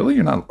you're like, really?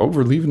 You're not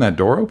over leaving that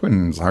door open?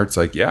 And his heart's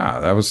like, yeah,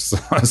 I was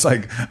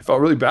like, I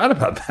felt really bad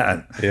about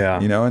that. Yeah.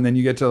 And then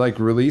you get to like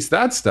release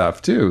that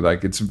stuff too.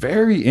 Like it's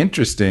very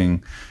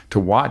interesting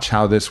to watch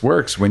how this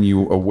works when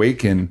you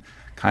awaken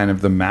kind of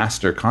the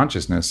master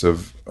consciousness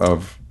of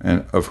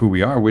who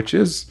we are, which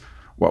is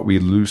what we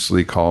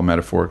loosely call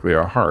metaphorically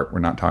our heart. We're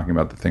not talking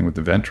about the thing with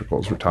the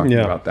ventricles. We're talking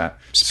about that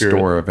spirit.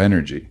 Store of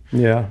energy.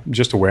 Yeah.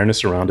 Just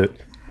awareness around it.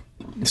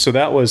 So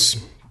that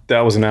was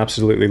an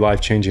absolutely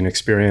life-changing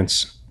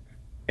experience.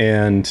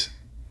 And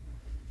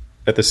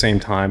at the same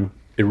time,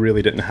 it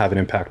really didn't have an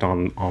impact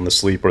on the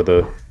sleep or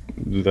the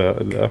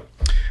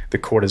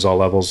cortisol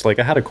levels. Like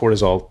I had a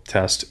cortisol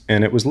test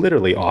and it was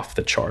literally off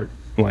the chart.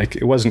 Like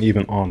it wasn't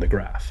even on the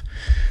graph.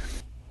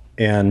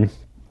 And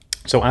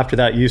so after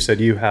that, you said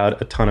you had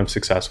a ton of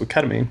success with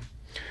ketamine.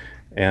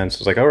 And so I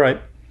was like, all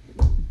right,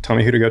 tell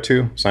me who to go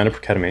to, sign up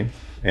for ketamine.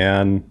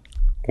 And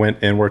went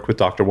and worked with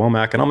Dr.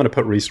 Womack. And I'm going to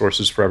put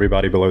resources for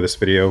everybody below this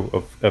video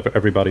of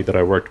everybody that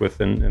I worked with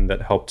and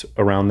that helped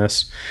around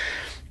this.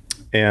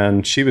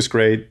 And she was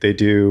great. They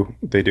do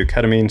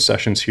ketamine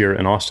sessions here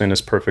in Austin.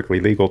 It's perfectly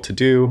legal to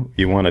do.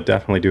 You want to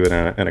definitely do it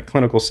in a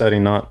clinical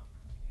setting, not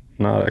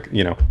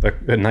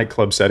a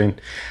nightclub setting.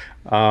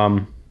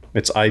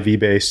 It's IV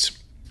based.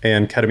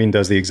 And ketamine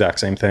does the exact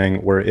same thing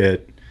where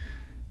it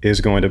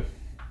is going to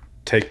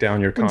take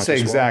down your conscious. Say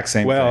exact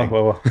same thing.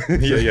 Well,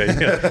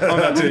 yeah. Oh,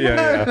 not too,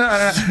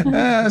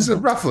 yeah. So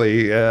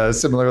roughly,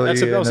 similarly.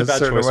 That was a bad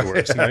choice of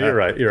words. No, you're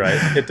right.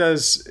 It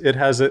does. It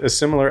has a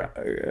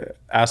similar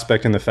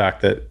aspect in the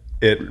fact that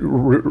it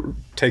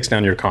takes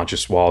down your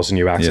conscious walls and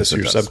you access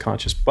your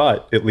subconscious,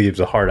 but it leaves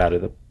the heart out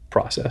of the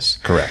process.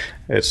 Correct.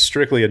 It's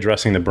strictly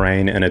addressing the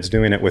brain, and it's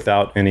doing it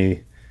without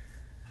any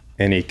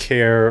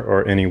care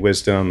or any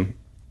wisdom.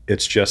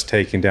 It's just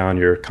taking down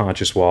your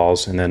conscious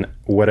walls, and then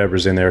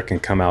whatever's in there can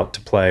come out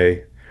to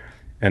play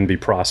and be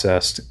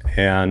processed.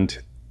 And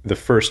the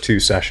first 2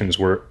 sessions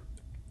were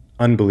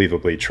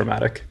unbelievably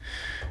traumatic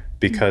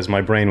because my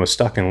brain was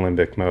stuck in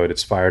limbic mode.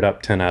 It's fired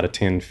up 10 out of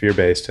 10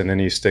 fear-based. And then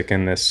you stick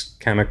in this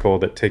chemical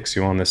that takes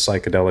you on this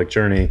psychedelic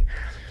journey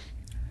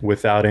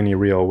without any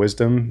real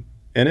wisdom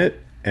in it.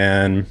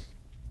 And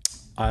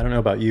I don't know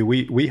about you.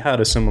 We had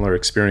a similar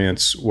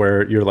experience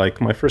where you're like,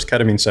 my first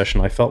ketamine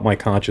session, I felt my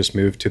conscious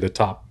move to the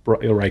top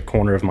right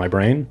corner of my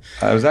brain.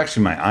 It was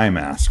actually my eye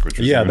mask, which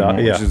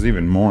is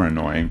even more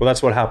annoying. Well,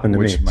 that's what happened to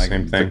me.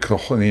 Same thing.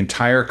 The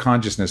entire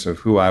consciousness of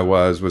who I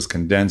was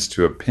condensed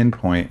to a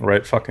pinpoint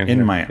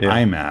in my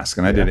eye mask.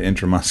 And I did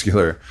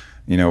intramuscular,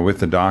 with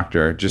the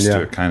doctor just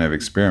to kind of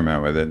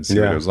experiment with it and see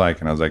what it was like.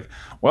 And I was like,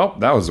 well,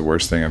 that was the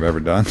worst thing I've ever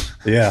done.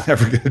 Yeah.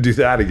 Never going to do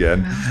that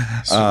again.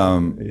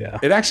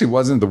 It actually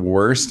wasn't the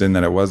worst in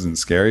that it wasn't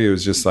scary. It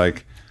was just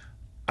like,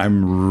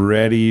 I'm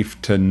ready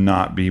to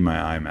not be my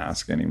eye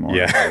mask anymore.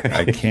 Yeah.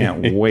 Like, I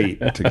can't wait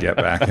to get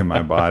back in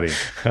my body.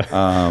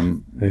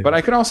 But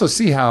I could also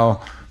see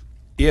how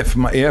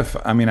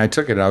I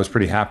took it, I was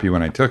pretty happy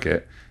when I took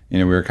it.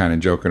 We were kind of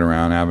joking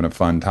around, having a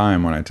fun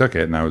time when I took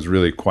it, and I was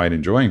really quite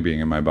enjoying being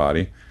in my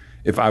body.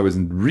 If I was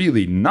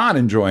really not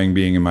enjoying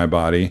being in my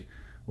body,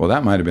 well,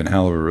 that might have been a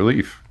hell of a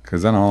relief,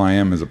 because then all I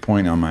am is a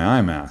point on my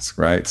eye mask,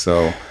 right?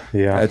 So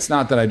it's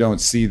not that I don't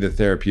see the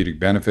therapeutic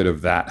benefit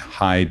of that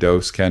high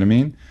dose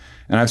ketamine.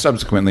 And I've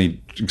subsequently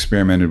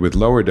experimented with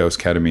lower dose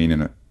ketamine,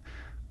 and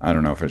I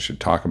don't know if I should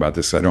talk about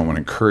this. I don't want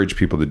to encourage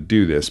people to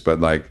do this, but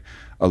like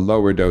a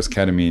lower dose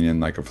ketamine in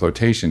like a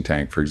flotation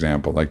tank, for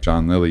example, like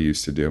John Lilly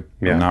used to do.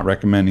 Yeah. I'm not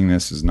recommending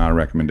this. This is not a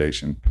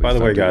recommendation. Please By the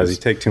way, guys, you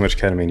take too much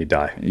ketamine, you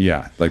die.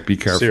 Yeah. Like be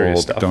careful.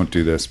 Don't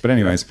do this. But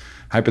anyways,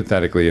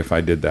 hypothetically, if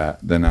I did that,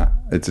 then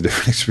it's a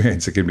different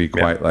experience. It could be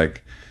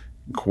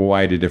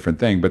quite a different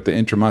thing. But the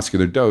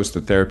intramuscular dose,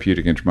 the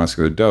therapeutic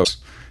intramuscular dose,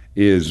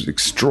 is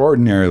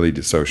extraordinarily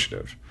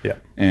dissociative. Yeah.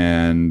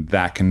 And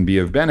that can be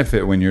of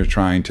benefit when you're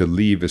trying to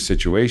leave a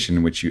situation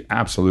in which you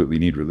absolutely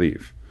need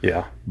relief.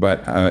 Yeah.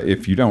 But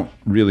if you don't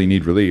really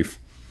need relief,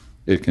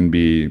 it can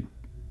be,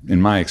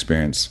 in my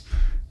experience,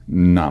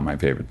 not my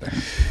favorite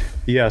thing.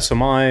 Yeah. So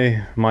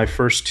my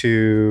first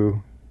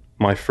two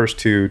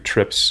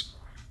trips,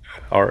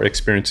 our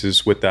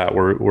experiences with that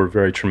were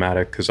very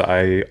traumatic, because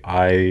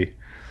I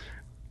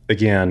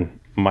again,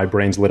 my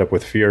brain's lit up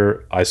with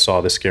fear. I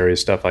saw the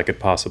scariest stuff I could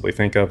possibly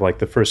think of. Like,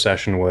 the first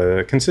session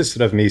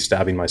consisted of me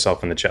stabbing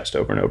myself in the chest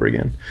over and over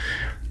again.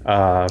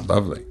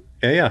 Lovely.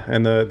 Yeah,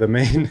 and the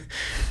main.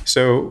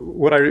 So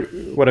what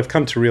I've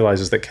come to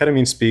realize is that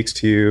ketamine speaks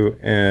to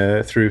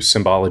you through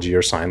symbology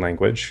or sign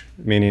language.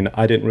 Meaning,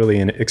 I didn't really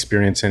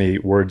experience any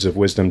words of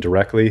wisdom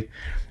directly.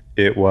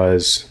 It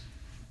was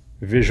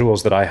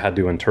visuals that I had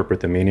to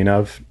interpret the meaning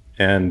of.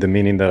 And the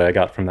meaning that I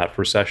got from that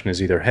first session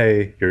is either,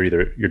 hey,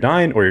 you're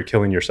dying or you're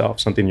killing yourself.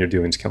 Something you're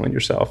doing is killing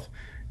yourself.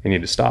 You need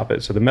to stop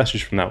it. So the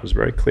message from that was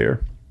very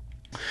clear.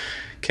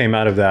 Came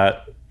out of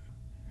that,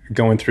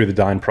 going through the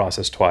dying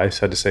process twice,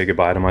 had to say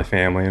goodbye to my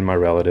family and my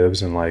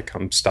relatives, and like,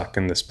 I'm stuck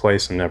in this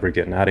place. I'm never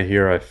getting out of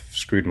here. I've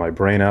screwed my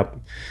brain up.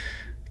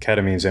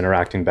 Ketamine's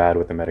interacting bad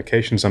with the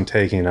medications I'm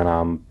taking, and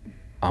I'm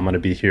going to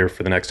be here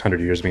for the next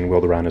 100 years being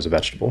wheeled around as a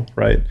vegetable,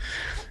 right?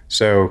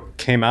 So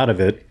came out of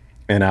it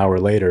an hour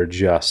later,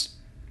 just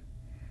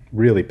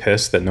really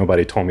pissed that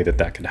nobody told me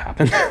that could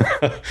happen.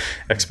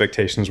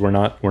 Expectations were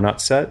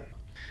not set.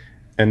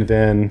 And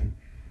then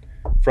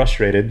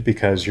frustrated,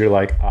 because you're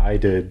like, I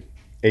did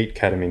 8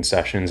 ketamine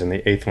sessions, and the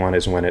 8th one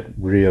is when it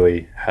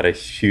really had a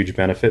huge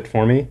benefit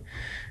for me.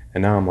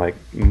 And now I'm like,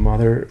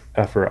 mother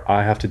effer,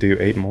 I have to do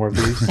 8 more of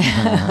these.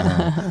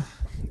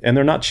 And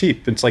they're not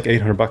cheap. It's like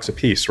 $800 a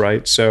piece,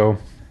 right? So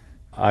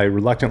I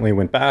reluctantly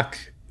went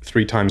back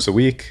 3 times a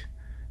week,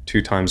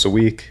 2 times a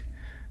week.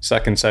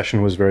 Second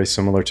session was very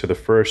similar to the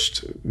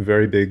first.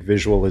 Very big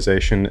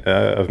visualization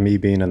of me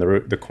being in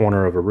the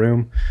corner of a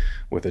room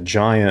with a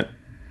giant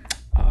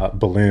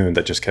balloon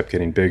that just kept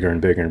getting bigger and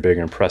bigger and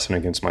bigger, and pressing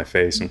against my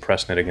face and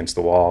pressing it against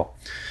the wall.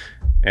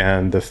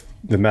 And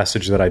the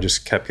message that I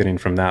just kept getting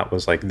from that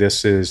was like,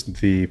 this is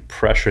the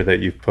pressure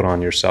that you've put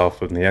on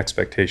yourself and the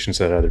expectations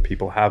that other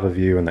people have of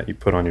you and that you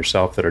put on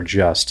yourself that are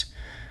just,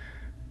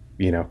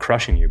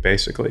 crushing you,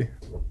 basically.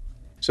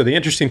 So the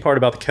interesting part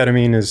about the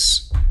ketamine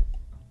is,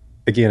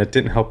 again, it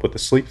didn't help with the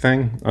sleep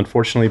thing,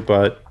 unfortunately,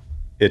 but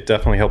it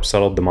definitely helped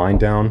settle the mind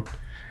down.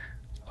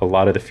 A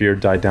lot of the fear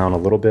died down a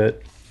little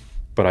bit,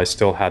 but I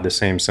still had the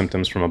same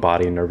symptoms from a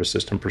body and nervous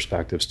system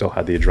perspective, still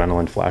had the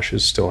adrenaline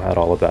flashes, still had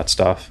all of that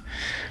stuff.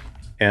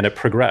 And it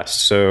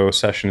progressed. So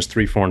sessions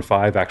 3, 4, and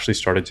 5 actually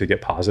started to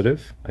get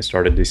positive. I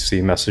started to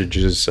see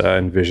messages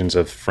and visions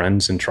of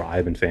friends and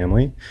tribe and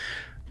family.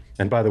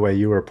 And by the way,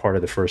 you were a part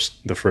of the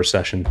first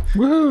session.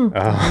 Woo!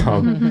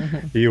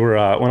 You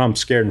were, when I'm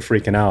scared and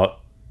freaking out,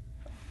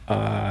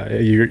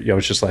 I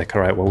was just like,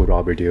 all right, what would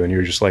Aubrey do? And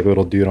you're just like a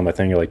little dude on my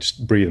thing. You're like,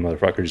 just breathe,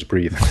 motherfucker, just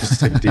breathe. Just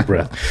take a deep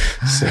breath.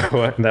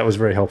 So that was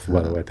very helpful,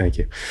 by the way. Thank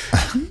you.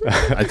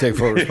 I take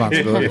full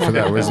responsibility for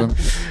that wisdom.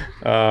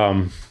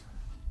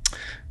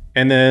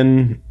 And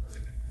then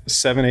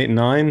 7, 8, and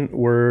 9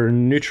 were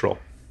neutral.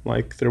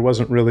 Like, there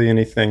wasn't really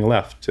anything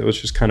left. It was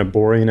just kind of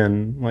boring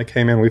and like,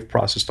 hey man, we've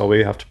processed all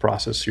we have to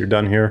process. You're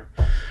done here.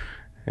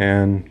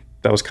 And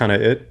that was kind of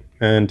it.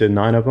 And did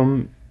 9 of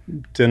them.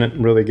 Didn't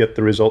really get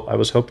the result I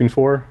was hoping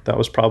for. That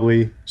was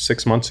probably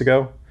 6 months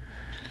ago.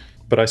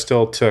 But I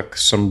still took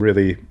some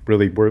really,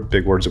 really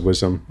big words of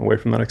wisdom away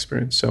from that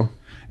experience. So,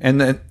 and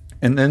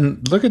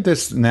then look at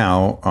this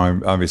now.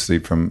 Obviously,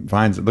 from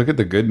Vines, look at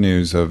the good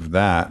news of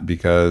that,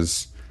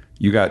 because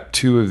you got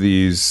 2 of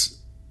these.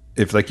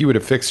 If like you would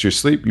have fixed your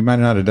sleep, you might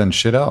not have done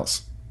shit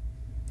else.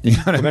 You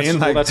know what I mean?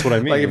 Well, that's what I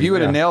mean. Like if you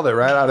would have nailed it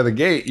right out of the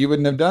gate, you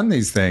wouldn't have done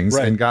these things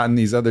and gotten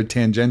these other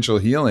tangential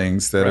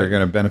healings that are going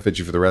to benefit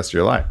you for the rest of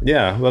your life.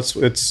 Yeah, that's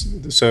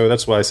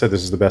why I said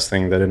this is the best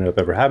thing that ended up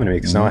ever happening to me,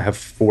 because now I have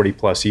 40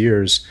 plus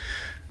years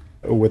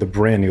with a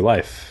brand new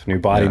life, new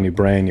body, new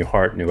brain, new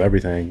heart, new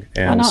everything.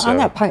 And on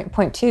that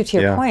point too, to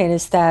your point,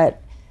 is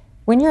that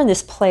when you're in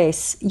this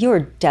place, you're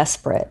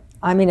desperate.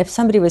 I mean, if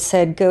somebody was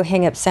said, go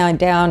hang upside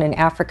down in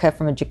Africa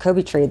from a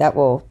Jacoby tree, that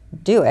will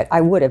do it. I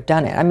would have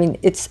done it. I mean,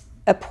 it's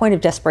a point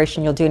of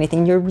desperation. You'll do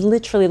anything. You're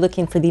literally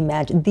looking for the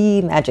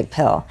magic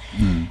pill.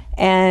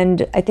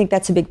 And I think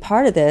that's a big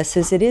part of this,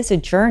 is it is a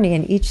journey,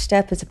 and each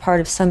step is a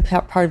part of some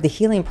part of the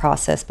healing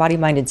process, body,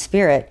 mind, and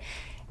spirit.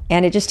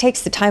 And it just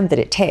takes the time that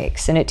it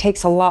takes. And it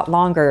takes a lot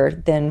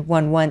longer than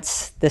one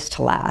wants this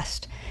to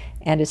last.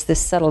 And it's this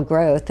subtle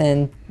growth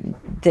and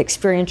the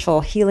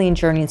experiential healing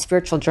journey and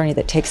spiritual journey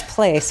that takes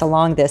place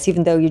along this,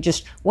 even though you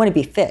just want to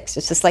be fixed.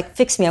 It's just like,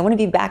 fix me. I want to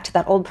be back to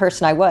that old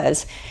person I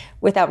was,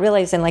 without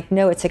realizing, like,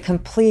 no, it's a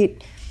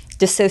complete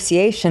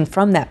dissociation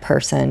from that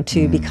person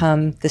to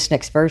become this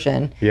next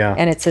version. Yeah.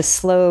 And it's a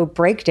slow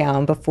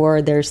breakdown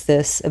before there's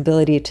this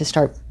ability to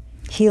start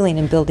healing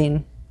and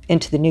building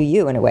into the new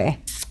you in a way.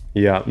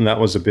 Yeah, and that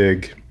was a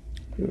big,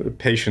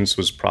 patience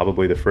was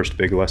probably the first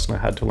big lesson I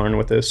had to learn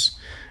with this.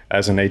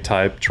 As an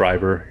A-type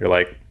driver, you're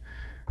like,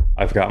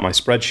 I've got my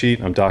spreadsheet.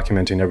 I'm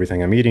documenting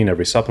everything I'm eating,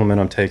 every supplement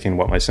I'm taking,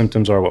 what my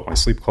symptoms are, what my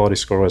sleep quality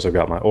score is. I've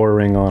got my Oura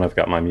Ring on. I've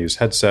got my Muse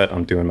headset.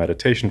 I'm doing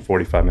meditation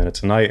 45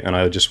 minutes a night. And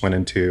I just went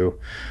into,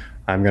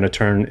 I'm going to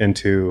turn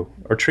into,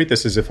 or treat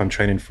this as if I'm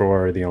training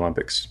for the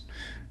Olympics.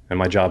 And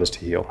my job is to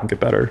heal and get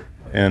better.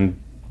 And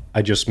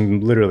I just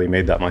literally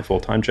made that my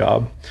full-time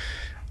job.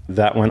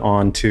 That went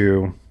on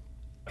to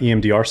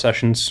EMDR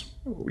sessions.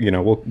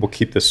 We'll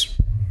keep this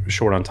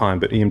short on time,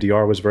 but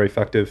EMDR was very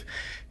effective.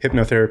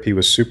 Hypnotherapy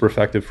was super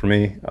effective for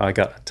me. I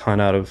got a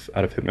ton out of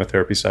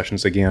hypnotherapy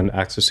sessions. Again,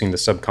 accessing the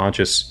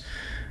subconscious.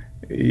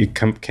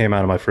 Came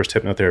out of my first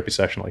hypnotherapy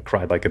session, like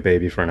cried like a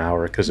baby for an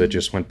hour because it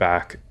just went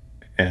back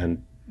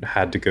and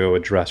had to go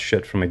address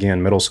shit from,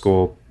 again, middle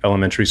school,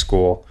 elementary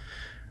school,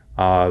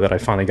 that I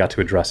finally got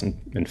to address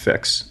and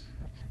fix.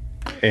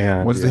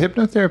 And was the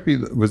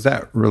hypnotherapy, was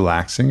that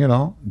relaxing at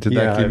all? Did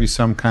that give you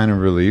some kind of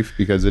relief?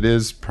 Because it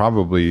is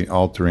probably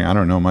altering, I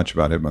don't know much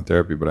about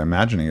hypnotherapy, but I'm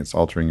imagining it's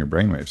altering your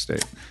brainwave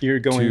state. You're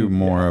going to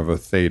more of a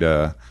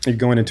theta. You're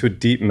going into a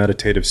deep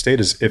meditative state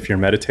as if you're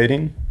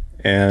meditating,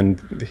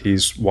 and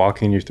he's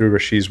walking you through, or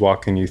she's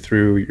walking you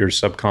through your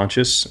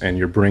subconscious, and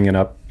you're bringing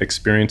up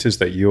experiences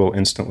that you'll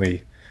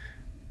instantly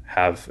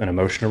have an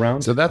emotion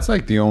around. So that's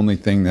like the only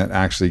thing that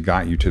actually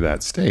got you to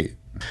that state.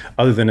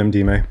 Other than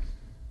MDMA.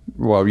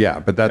 Well, yeah,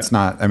 but that's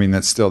not, I mean,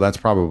 that's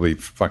probably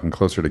fucking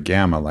closer to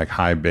gamma, like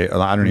high beta.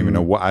 I don't even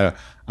know what, I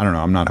don't know.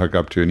 I'm not hooked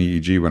up to an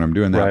EEG when I'm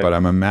doing that, Right. but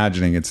I'm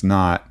imagining it's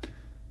not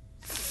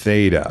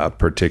theta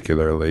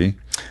particularly.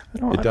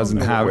 It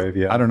doesn't have,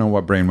 I don't know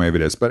what brainwave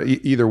it is, but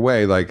either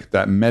way, like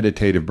that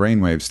meditative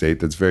brainwave state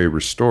that's very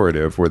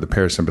restorative where the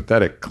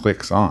parasympathetic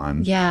clicks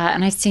on. Yeah,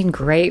 and I've seen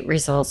great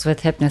results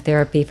with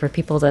hypnotherapy for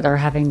people that are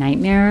having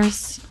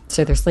nightmares.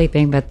 So they're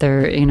sleeping, but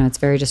they're, it's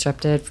very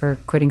disrupted for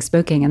quitting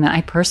smoking. And then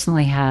I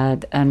personally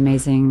had an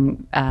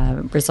amazing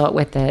result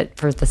with it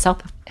for the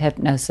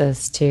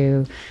self-hypnosis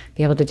to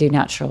be able to do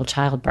natural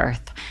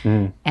childbirth.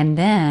 And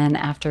then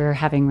after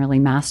having really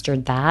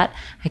mastered that,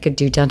 I could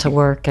do dental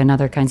work and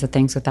other kinds of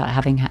things without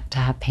having to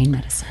have pain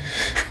medicine.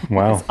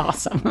 Wow. It's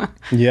awesome.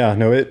 Yeah,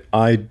 no,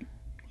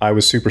 I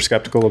was super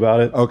skeptical about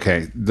it.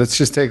 Okay, let's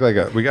just take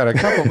we got a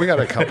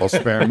couple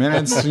spare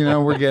minutes.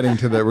 We're getting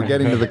to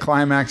the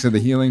climax of the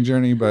healing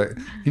journey, but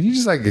can you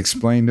just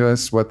explain to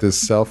us what this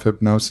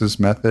self-hypnosis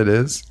method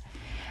is?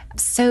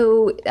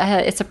 So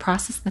it's a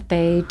process that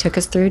they took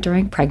us through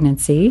during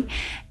pregnancy.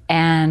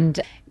 And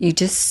you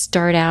just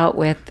start out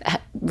with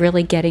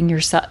really getting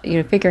yourself,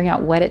 figuring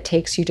out what it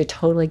takes you to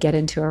totally get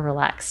into a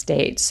relaxed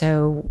state.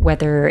 So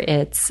whether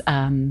it's,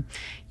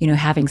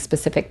 having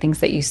specific things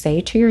that you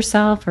say to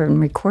yourself or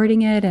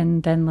recording it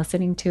and then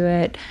listening to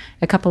it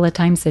a couple of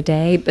times a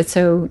day. But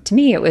so to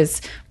me, it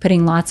was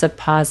putting lots of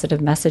positive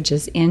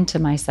messages into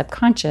my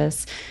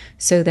subconscious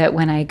so that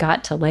when I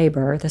got to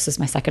labor, this is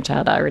my second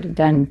child, I already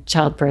done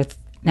childbirth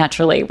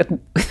naturally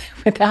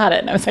without it.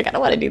 And I was like, I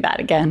don't want to do that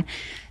again.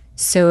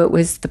 So it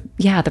was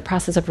the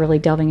process of really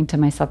delving into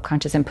my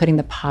subconscious and putting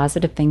the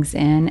positive things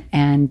in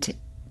and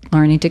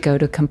learning to go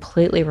to a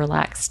completely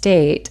relaxed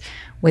state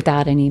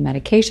without any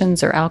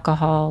medications or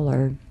alcohol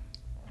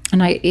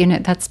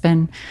and that's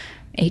been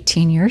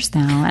 18 years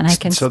now, and I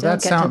can still get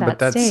to that but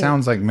that state.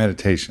 Sounds like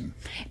meditation.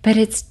 But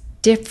it's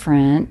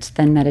different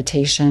than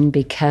meditation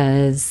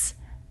because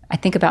I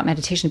think about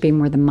meditation being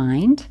more the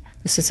mind.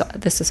 This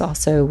is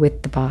also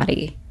with the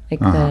body,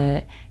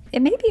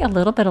 it may be a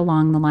little bit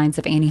along the lines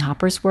of Annie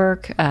Hopper's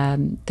work,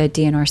 the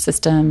DNR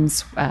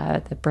systems,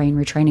 the brain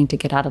retraining to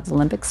get out of the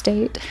limbic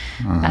state.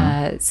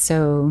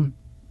 So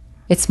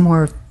it's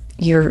more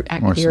you're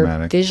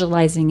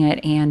visualizing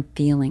it and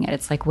feeling it.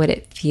 It's like what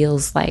it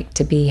feels like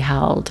to be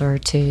held or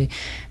to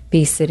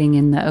be sitting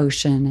in the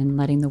ocean and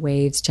letting the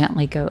waves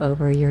gently go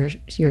over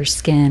your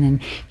skin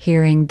and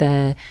hearing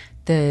the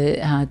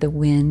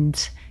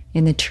wind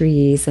in the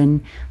trees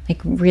and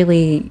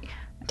really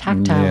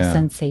tactile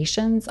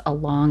sensations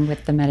along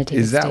with the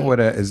meditative state.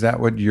 Is that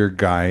what your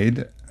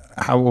guide?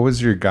 What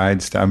was your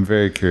guide? I'm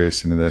very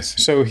curious into this.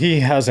 So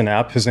he has an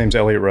app. His name's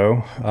Elliot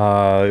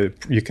Rowe.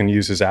 You can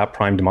use his app,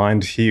 Primed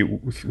Mind. He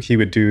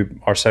would do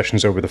our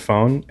sessions over the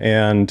phone,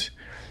 and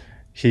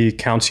he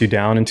counts you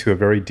down into a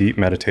very deep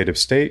meditative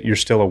state. You're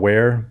still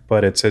aware,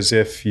 but it's as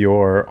if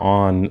you're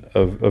on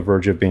a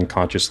verge of being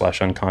conscious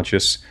 /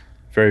 unconscious.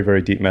 Very,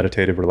 very deep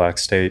meditative,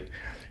 relaxed state.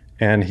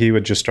 And he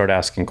would just start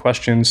asking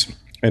questions.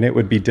 And it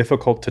would be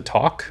difficult to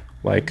talk.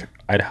 Like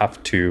I'd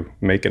have to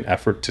make an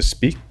effort to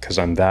speak because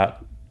I'm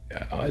that,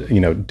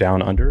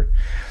 down under.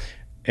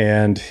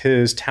 And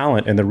his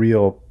talent and the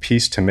real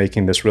piece to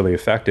making this really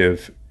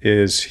effective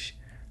is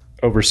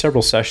over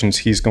several sessions,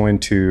 he's going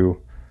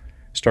to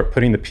start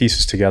putting the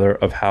pieces together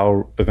of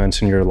how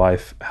events in your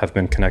life have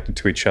been connected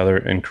to each other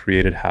and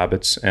created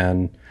habits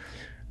and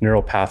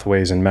neural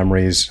pathways and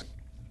memories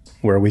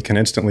where we can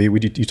instantly,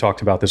 you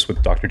talked about this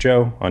with Dr.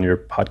 Joe on your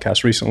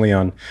podcast recently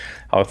on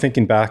how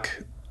thinking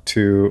back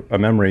to a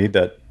memory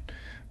that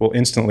will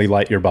instantly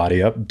light your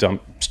body up,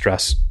 dump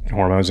stress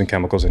hormones and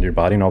chemicals into your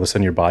body, and all of a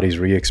sudden your body's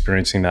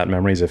re-experiencing that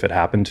memory as if it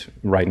happened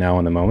right now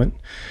in the moment.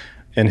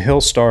 And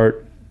he'll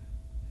start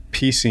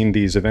piecing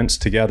these events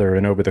together,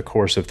 and over the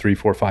course of 3,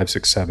 4, 5,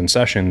 6, 7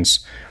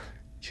 sessions,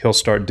 he'll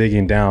start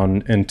digging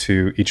down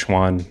into each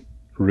one,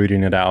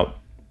 rooting it out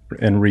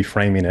and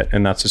reframing it.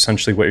 And that's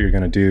essentially what you're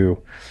going to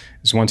do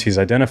is once he's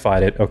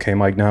identified it, okay,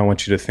 Mike, now I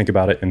want you to think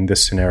about it in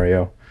this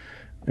scenario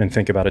and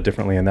think about it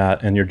differently in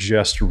that. And you're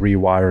just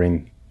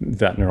rewiring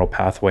that neural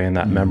pathway and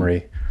that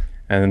memory.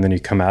 And then you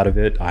come out of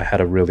it. I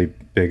had a really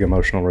big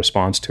emotional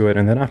response to it.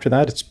 And then after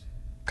that, it's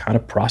kind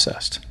of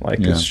processed. Like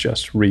it's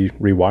just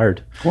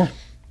rewired. Cool.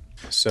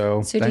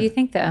 So do you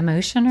think the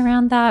emotion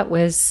around that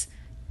was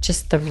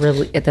just the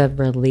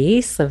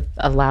release of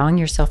allowing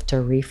yourself to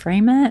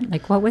reframe it?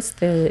 Like what was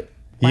the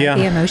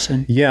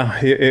emotion?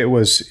 Yeah, it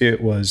was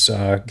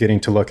getting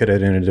to look at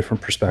it in a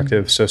different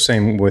perspective. So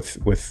same with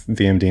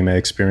the MDMA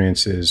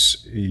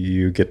experiences,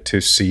 you get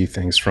to see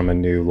things from a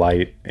new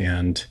light,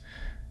 and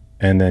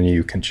then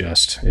you can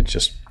it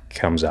just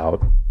comes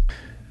out.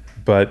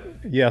 But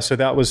yeah, so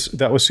that was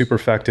super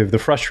effective. The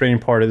frustrating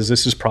part is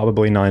this is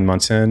probably 9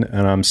 months in,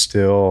 and I'm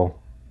still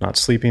not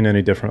sleeping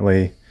any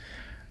differently.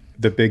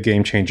 The big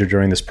game changer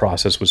during this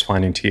process was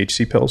finding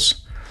THC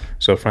pills.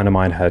 So a friend of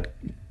mine had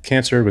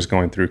cancer, was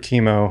going through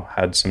chemo,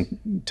 had some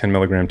 10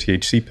 milligram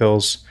THC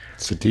pills.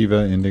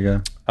 Sativa,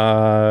 indica?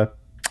 I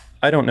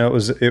don't know.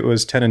 It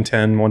was 10 and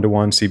 10, 1-1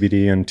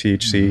 CBD and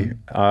THC.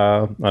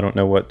 I don't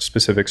know what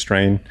specific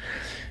strain.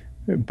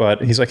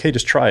 But he's like, hey,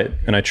 just try it.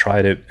 And I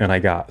tried it, and I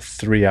got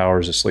 3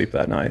 hours of sleep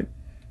that night.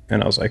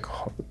 And I was like,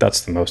 oh,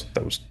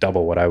 that was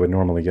double what I would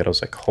normally get. I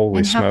was like,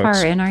 holy smokes. And how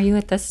far in are you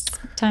at this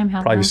time?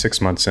 Probably long?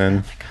 6 months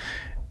in. Oh,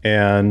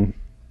 and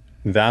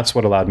that's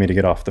what allowed me to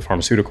get off the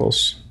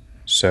pharmaceuticals.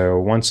 So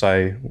once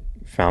I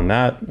found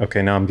that,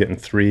 okay, now I'm getting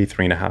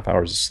 3.5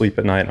 hours of sleep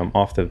at night. I'm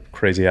off the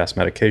crazy ass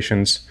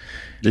medications.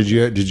 Did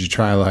you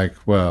try like,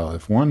 well,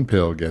 if one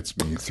pill gets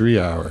me 3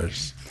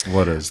 hours,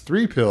 what does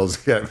 3 pills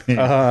get me?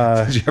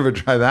 Did you ever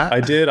try that? I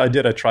did.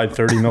 I tried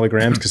 30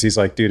 milligrams because he's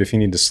like, dude, if you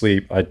need to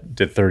sleep, I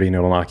did 30 and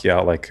it'll knock you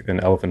out like an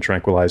elephant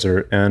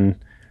tranquilizer. And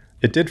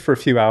it did for a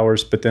few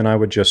hours, but then I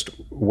would just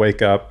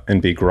wake up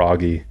and be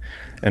groggy.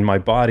 And my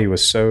body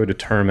was so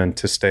determined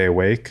to stay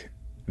awake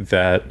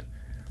that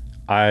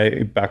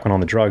back when on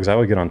the drugs, I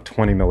would get on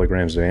 20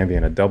 milligrams of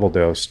Ambien, a double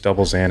dose,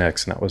 double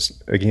Xanax. And that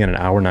was, again, an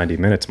hour, 90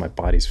 minutes. My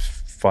body's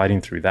fighting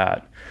through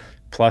that.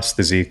 Plus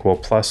the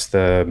ZQL, plus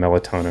the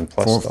melatonin,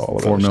 plus all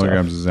of 4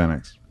 milligrams of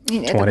Xanax.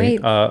 20.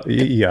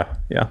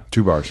 Yeah.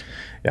 2 bars.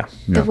 Yeah.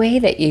 The way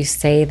that you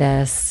say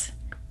this,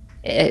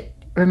 it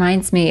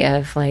reminds me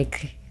of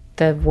like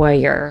the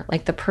warrior,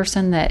 like the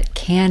person that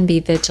can be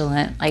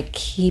vigilant, like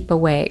keep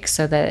awake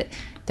so that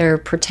they're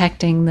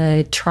protecting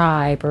the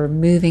tribe or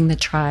moving the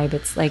tribe.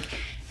 It's like,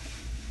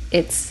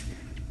 it's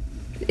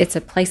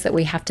a place that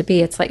we have to be.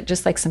 It's like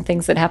just like some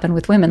things that happen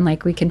with women,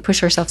 like we can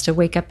push ourselves to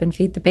wake up and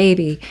feed the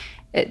baby.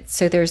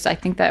 So there's, I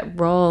think, that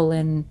role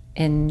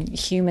in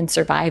human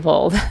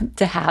survival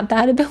to have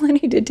that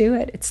ability to do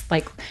it. It's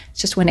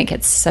just when it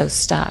gets so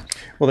stuck.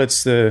 Well,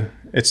 it's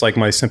like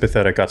my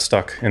sympathetic got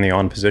stuck in the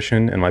on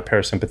position, and my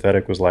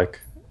parasympathetic was like,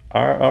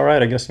 all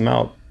right, I guess I'm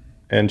out,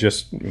 and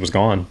just was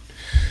gone.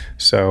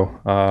 So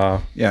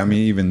yeah, I mean,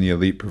 even the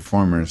elite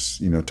performers,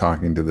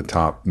 talking to the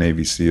top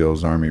Navy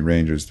SEALs, Army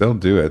Rangers, they'll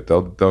do it.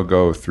 They'll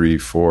go 3,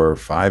 4,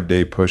 5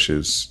 day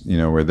pushes,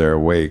 where they're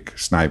awake,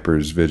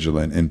 snipers,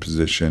 vigilant, in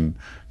position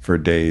for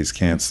days,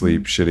 can't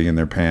sleep, shitting in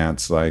their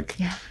pants,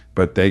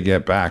 but they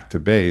get back to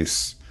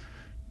base,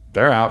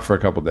 they're out for a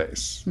couple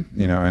days,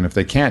 and if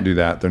they can't do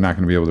that, they're not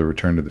going to be able to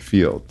return to the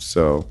field.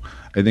 So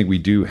I think we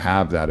do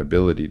have that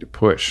ability to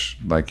push,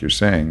 like you're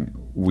saying.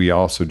 We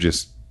also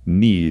just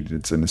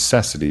it's a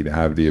necessity to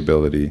have the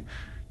ability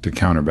to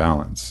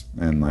counterbalance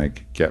and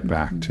get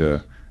back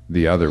to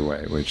the other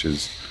way, which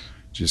is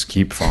just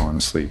keep falling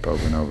asleep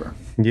over and over.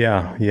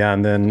 Yeah.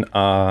 And then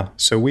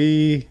so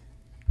we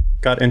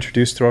got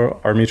introduced through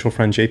our mutual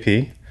friend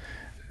JP.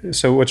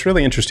 So what's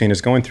really interesting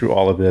is going through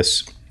all of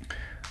this,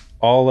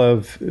 all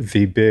of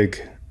the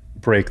big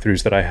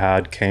breakthroughs that I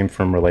had came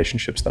from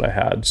relationships that I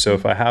had. So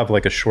if I have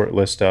a short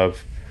list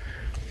of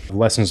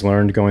lessons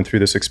learned going through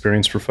this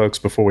experience for folks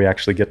before we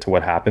actually get to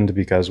what happened,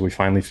 because we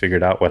finally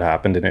figured out what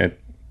happened and it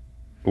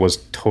was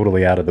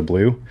totally out of the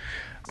blue.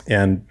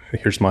 And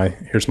here's my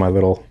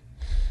little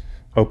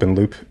open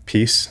loop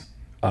piece.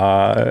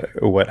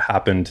 What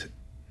happened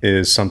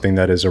is something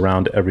that is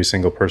around every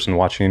single person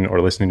watching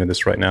or listening to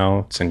this right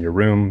now. It's in your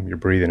room. You're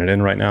breathing it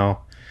in right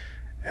now.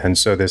 And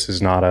so this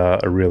is not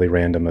a really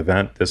random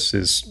event. This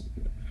is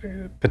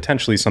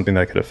potentially something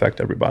that could affect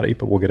everybody,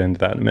 but we'll get into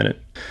that in a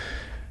minute.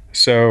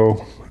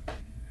 So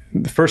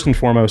first and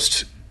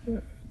foremost,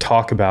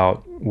 talk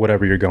about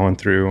whatever you're going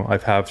through.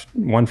 I've had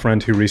one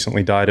friend who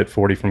recently died at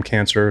 40 from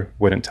cancer,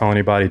 wouldn't tell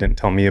anybody, didn't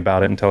tell me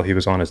about it until he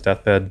was on his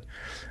deathbed.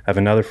 I have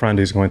another friend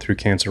who's going through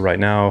cancer right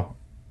now.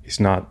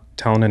 He's not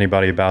telling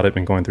anybody about it,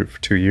 been going through it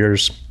for 2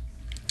 years.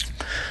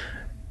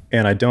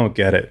 And I don't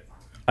get it.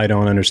 I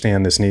don't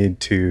understand this need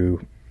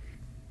to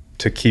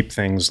keep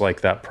things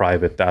like that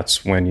private.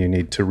 That's when you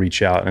need to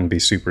reach out and be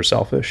super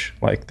selfish.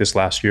 Like this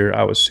last year,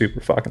 I was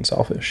super fucking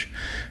selfish,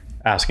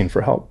 asking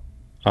for help.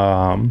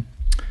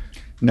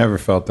 Never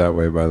felt that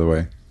way, by the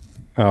way.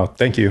 Oh,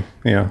 thank you.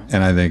 Yeah.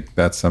 And I think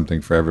that's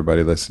something for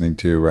everybody listening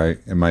too, right?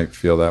 It might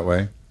feel that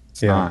way.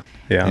 It's not.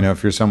 Yeah. You know,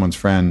 if you're someone's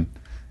friend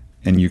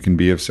and you can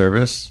be of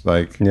service,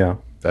 like,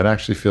 that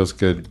actually feels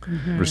good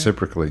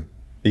reciprocally.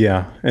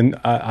 Yeah. And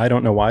I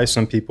don't know why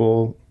some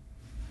people,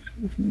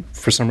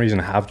 for some reason,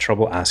 have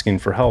trouble asking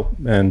for help.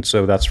 And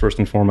so that's first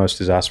and foremost,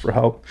 is ask for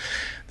help.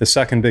 The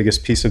second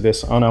biggest piece of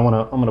this, I'm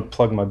going to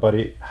plug my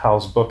buddy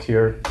Hal's book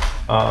here.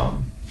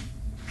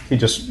 He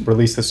just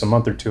released this a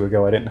month or two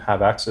ago. I didn't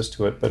have access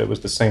to it, but it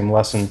was the same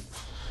lesson,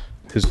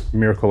 his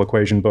Miracle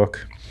Equation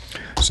book.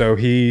 So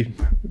he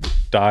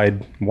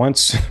died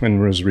once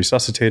and was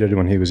resuscitated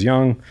when he was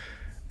young,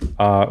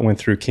 went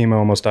through chemo,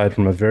 almost died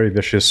from a very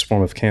vicious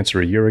form of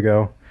cancer a year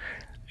ago.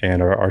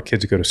 And our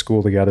kids go to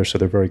school together, so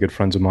they're very good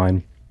friends of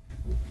mine.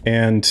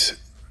 And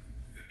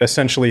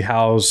essentially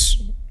Hal's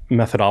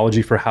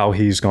methodology for how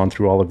he's gone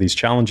through all of these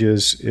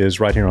challenges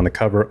is right here on the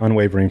cover.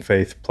 Unwavering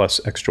faith plus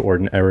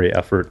extraordinary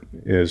effort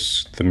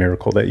is the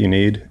miracle that you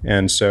need.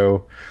 And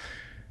so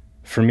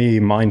for me,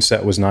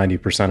 mindset was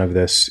 90% of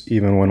this,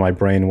 even when my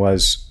brain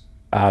was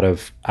out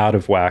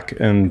of whack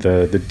and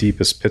the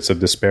deepest pits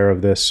of despair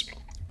of this.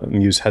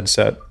 Use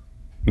headset,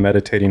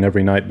 meditating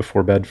every night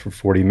before bed for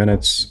 40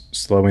 minutes,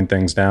 slowing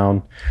things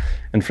down.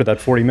 And for that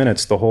 40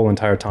 minutes, the whole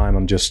entire time,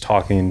 I'm just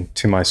talking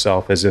to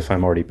myself as if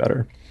I'm already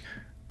better.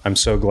 I'm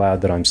so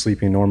glad that I'm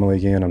sleeping normally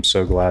again. I'm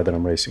so glad that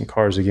I'm racing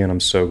cars again. I'm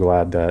so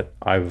glad that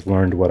I've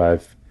learned what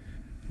I've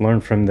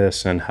learned from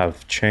this and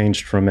have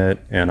changed from it,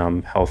 and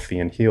I'm healthy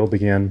and healed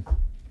again.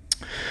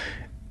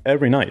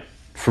 Every night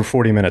for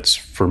 40 minutes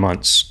for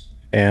months,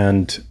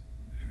 and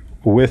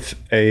with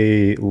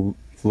a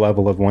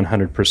level of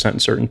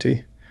 100%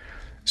 certainty.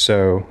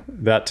 So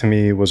that to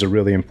me was a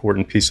really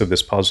important piece of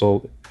this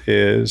puzzle.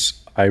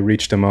 Is I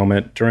reached a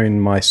moment during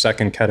my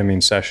second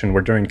ketamine session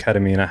where during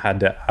ketamine I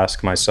had to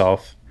ask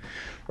myself,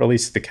 or at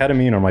least the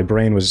ketamine or my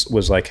brain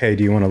was like, hey,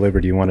 do you want to live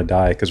or do you want to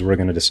die? Because we're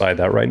going to decide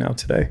that right now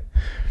today.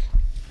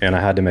 And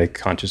I had to make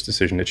a conscious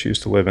decision to choose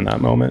to live in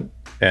that moment.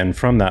 And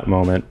from that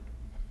moment,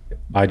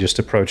 I just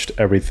approached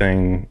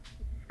everything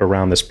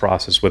around this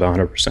process with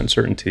 100%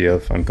 certainty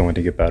of I'm going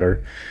to get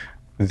better.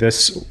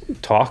 This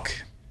talk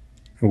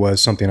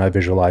was something I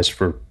visualized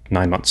for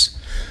 9 months,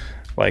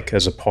 like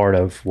as a part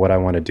of what I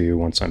want to do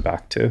once I'm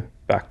back to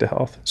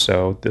health.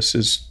 So this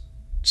is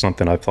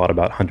something I've thought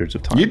about hundreds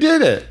of times. You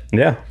did it.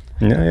 Yeah.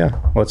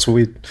 Well,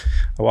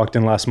 I walked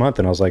in last month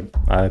and I was like,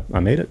 I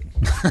made it.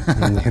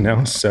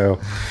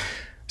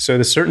 So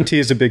the certainty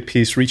is a big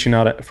piece. Reaching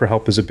out for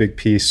help is a big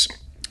piece.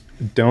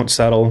 Don't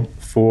settle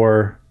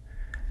for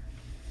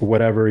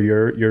whatever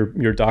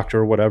your doctor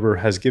or whatever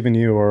has given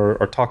you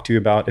or talked to you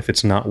about. If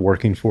it's not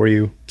working for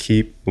you,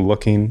 keep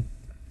looking.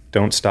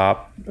 Don't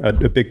stop. A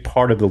big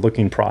part of the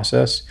looking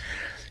process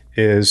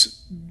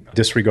is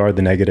disregard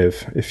the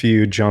negative. If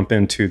you jump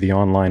into the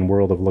online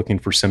world of looking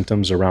for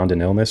symptoms around an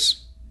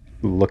illness,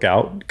 look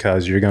out,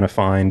 because you're going to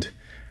find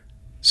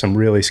some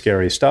really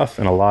scary stuff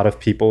and a lot of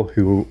people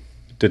who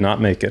did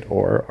not make it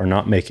or are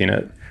not making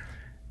it.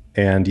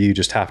 And you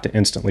just have to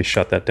instantly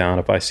shut that down.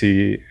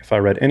 If I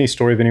read any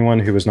story of anyone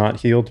who was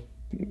not healed,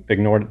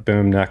 ignore it,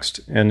 boom,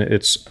 next. And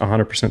it's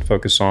 100%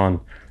 focus on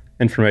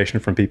information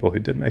from people who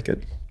did make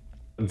it.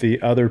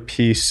 The other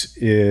piece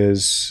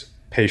is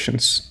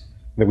patience.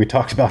 We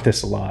talked about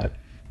this a lot.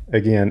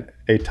 Again,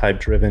 A-type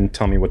driven,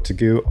 tell me what to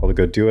do, I'll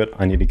go do it.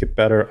 I need to get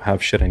better. I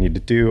have shit I need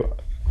to do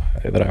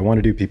that I want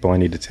to do, people I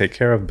need to take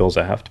care of, bills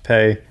I have to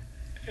pay.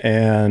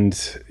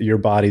 And your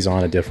body's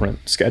on a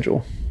different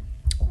schedule.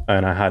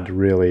 And I had to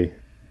really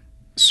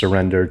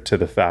surrender to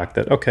the fact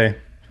that, okay,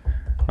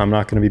 I'm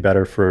not going to be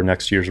better for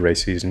next year's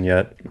race season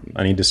yet.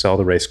 I need to sell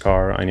the race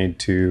car. I need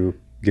to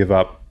give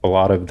up a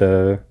lot of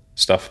the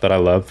stuff that I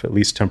love, at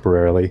least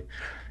temporarily,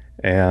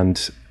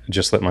 and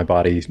just let my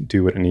body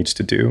do what it needs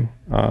to do.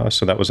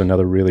 So that was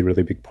another really,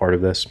 really big part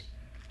of this.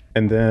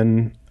 And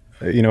then,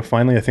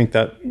 finally, I think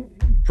that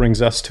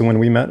brings us to when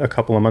we met a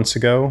couple of months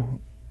ago,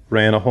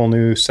 ran a whole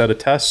new set of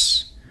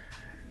tests,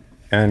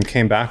 and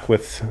came back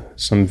with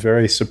some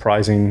very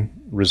surprising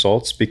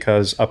results,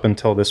 because up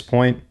until this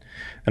point,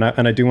 and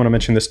I do want to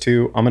mention this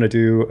too, I'm going to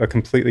do a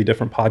completely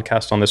different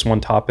podcast on this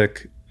one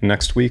topic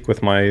next week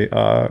with my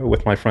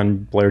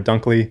friend Blair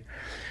Dunkley.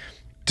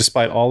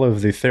 Despite all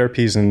of the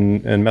therapies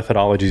and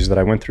methodologies that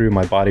I went through,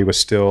 my body was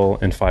still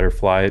in fight or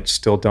flight,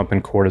 still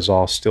dumping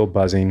cortisol, still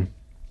buzzing,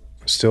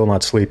 still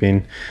not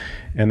sleeping.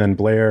 And then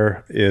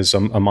Blair is a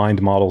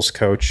mind models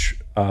coach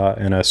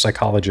and a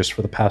psychologist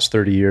for the past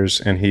 30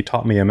 years. And he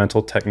taught me a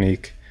mental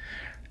technique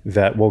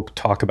that we'll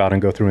talk about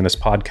and go through in this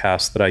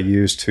podcast that I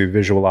use to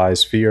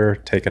visualize fear,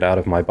 take it out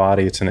of my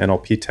body. It's an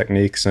NLP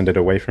technique, send it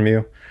away from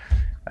you.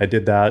 I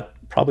did that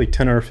probably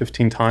 10 or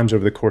 15 times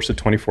over the course of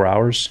 24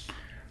 hours.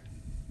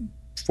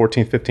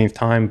 14th, 15th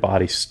time,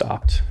 body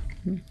stopped.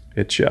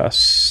 It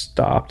just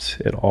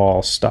stopped. It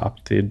all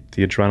stopped. The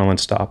adrenaline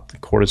stopped. The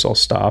cortisol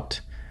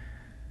stopped.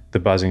 The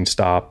buzzing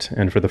stopped.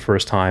 And for the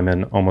first time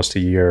in almost a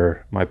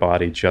year, my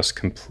body just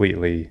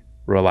completely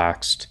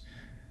relaxed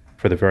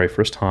for the very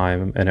first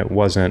time. And it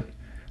wasn't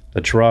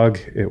a drug.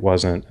 It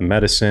wasn't a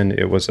medicine.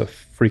 It was a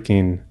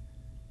freaking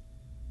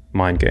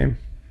mind game.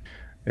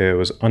 It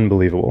was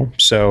unbelievable.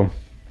 So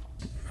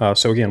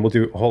again, we'll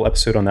do a whole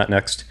episode on that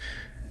next.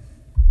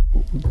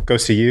 Go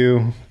see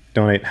you,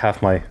 donate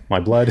half my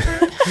blood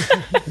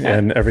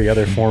and every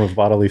other form of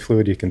bodily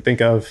fluid you can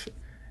think of.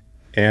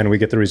 And we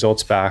get the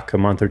results back a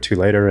month or two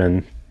later,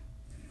 and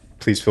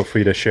please feel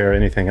free to share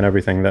anything and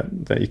everything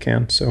that you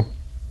can. So,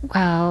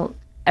 well,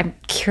 I'm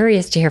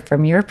curious to hear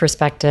from your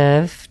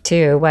perspective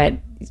too, what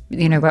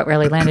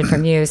really landed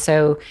from you.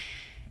 So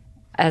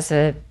as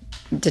a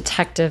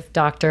detective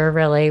doctor,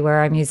 really,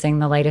 where I'm using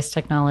the latest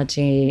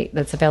technology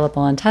that's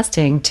available in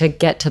testing to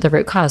get to the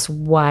root cause,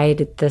 why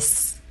did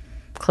this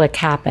click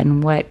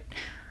happen? What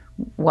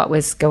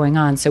was going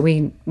on? So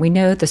we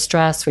know the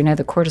stress, we know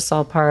the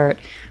cortisol part.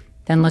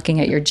 Then looking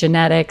at your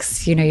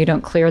genetics, you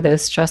don't clear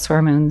those stress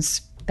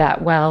hormones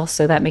that well.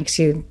 So that makes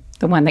you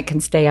the one that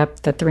can stay up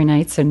the 3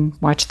 nights and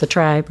watch the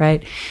tribe,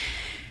 right?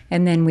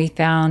 And then we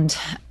found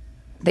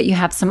that you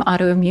have some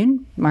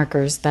autoimmune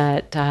markers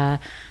that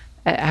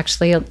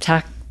actually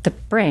attack the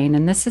brain.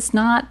 And this is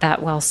not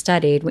that well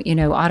studied.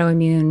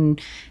 Autoimmune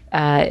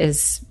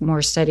is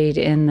more studied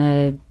in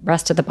the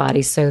rest of the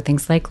body. So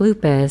things like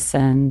lupus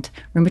and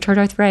rheumatoid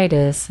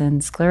arthritis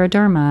and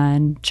scleroderma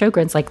and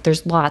Sjogren's, like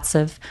there's lots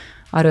of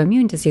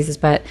autoimmune diseases,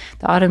 but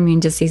the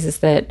autoimmune diseases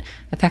that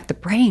affect the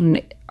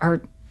brain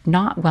are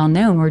not well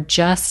known. We're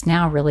just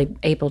now really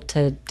able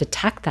to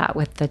detect that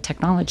with the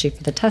technology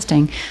for the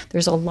testing.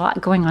 There's a lot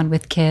going on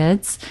with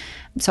kids.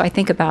 So I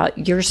think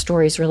about your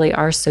stories really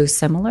are so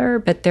similar,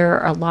 but there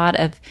are a lot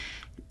of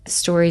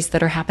stories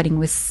that are happening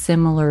with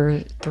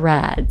similar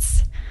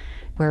threads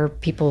where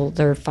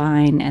they're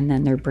fine and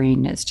then their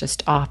brain is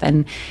just off.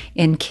 And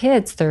in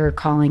kids, they're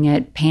calling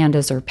it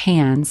pandas or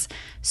PANS.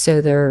 So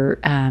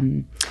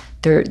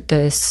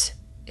this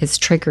is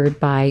triggered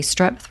by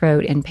strep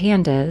throat in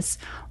pandas.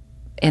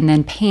 And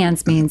then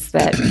PANS means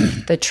that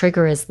the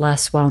trigger is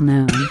less well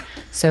known.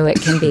 So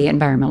it can be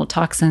environmental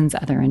toxins,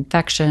 other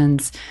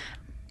infections,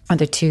 are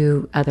the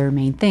two other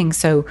main things.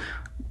 So,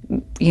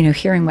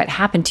 hearing what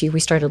happened to you, we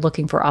started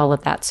looking for all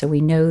of that. So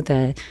we know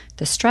the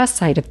stress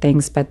side of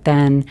things, but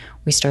then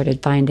we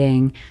started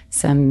finding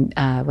some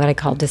what I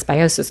call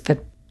dysbiosis.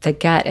 The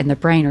gut and the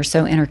brain are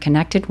so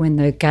interconnected. When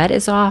the gut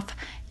is off,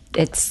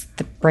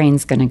 the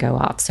brain's going to go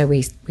off. So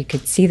we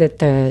could see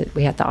that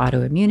we had the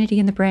autoimmunity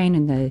in the brain,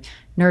 and the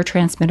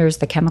neurotransmitters,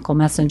 the chemical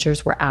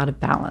messengers, were out of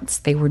balance.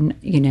 They were,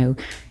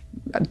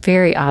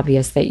 very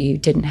obvious that you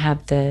didn't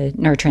have the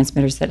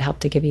neurotransmitters that help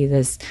to give you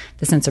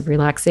the sense of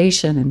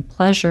relaxation and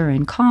pleasure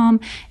and calm,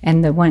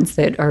 and the ones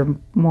that are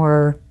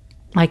more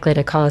likely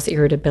to cause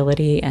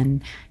irritability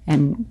and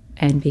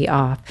be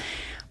off.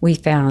 We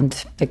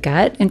found the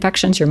gut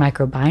infections, your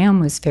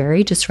microbiome was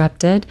very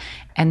disrupted,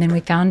 and then we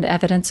found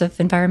evidence of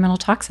environmental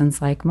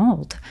toxins like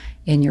mold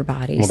in your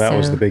body. Well, that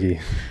was the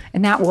biggie.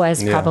 And that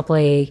was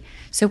probably,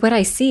 so what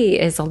I see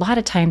is a lot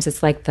of times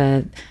it's like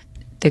the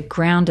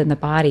ground in the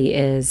body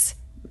is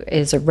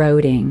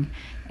eroding,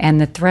 and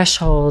the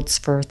thresholds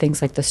for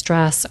things like the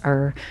stress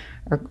are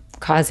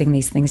causing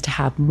these things to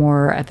have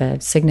more of a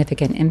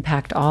significant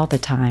impact all the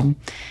time.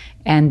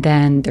 And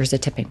then there's a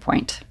tipping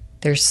point.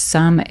 There's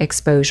some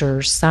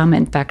exposure, some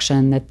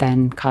infection that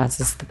then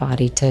causes the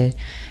body to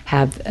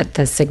have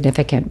the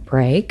significant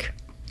break.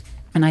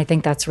 And I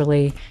think that's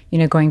really,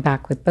 going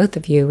back with both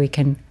of you, we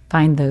can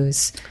find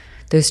those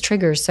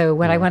triggers. So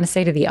what I want to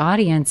say to the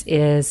audience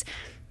is,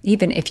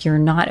 even if you're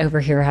not over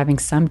here having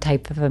some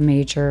type of a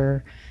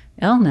major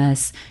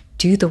illness,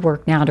 do the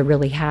work now to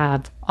really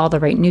have all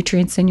the right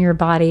nutrients in your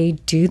body,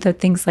 do the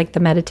things like the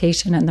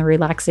meditation and the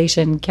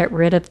relaxation, get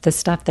rid of the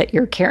stuff that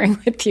you're carrying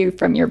with you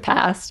from your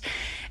past,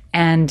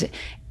 and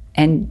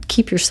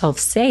keep yourself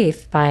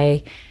safe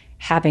by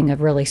having a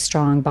really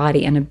strong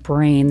body and a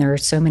brain. There are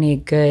so many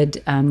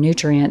good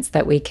nutrients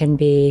that we can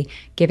be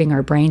giving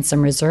our brain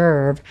some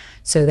reserve,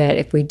 so that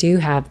if we do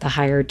have the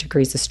higher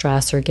degrees of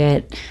stress or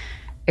get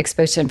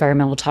exposed to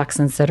environmental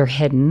toxins that are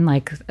hidden,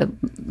 like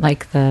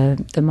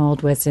the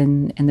mold was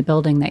in the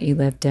building that you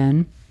lived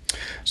in.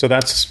 So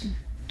that's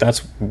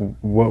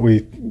what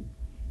we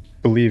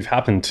believe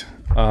happened.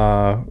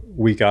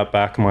 We got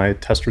back my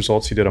test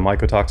results. He did a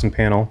mycotoxin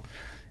panel,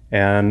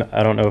 and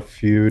I don't know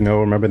if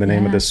remember the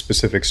name of this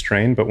specific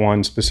strain, but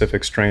one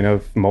specific strain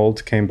of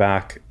mold came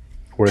back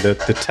where the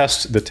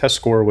test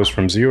score was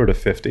from 0 to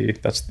 50.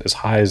 That's as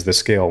high as the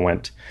scale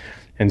went.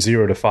 And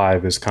 0 to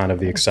 5 is kind of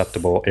the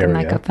acceptable area.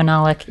 The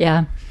mycophenolic,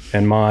 yeah.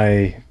 And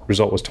my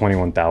result was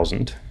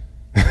 21,000.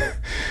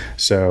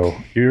 So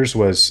yours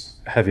was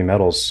heavy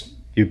metals,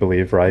 you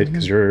believe, right?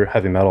 Because your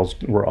heavy metals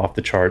were off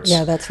the charts.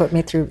 Yeah, that's what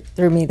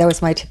threw me. That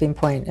was my tipping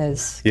point,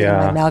 is getting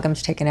my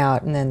amalgams taken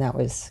out, and then that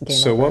was game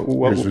over.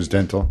 So yours was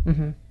dental.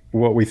 Mm-hmm.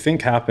 What we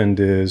think happened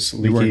is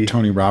you weren't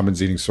Tony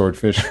Robbins eating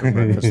swordfish for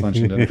breakfast, lunch,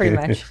 and dinner. Pretty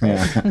much.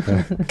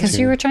 Because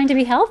you were trying to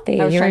be healthy.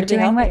 You were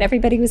doing what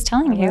everybody was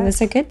telling you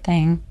was a good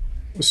thing.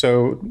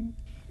 So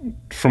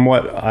from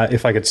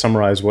if I could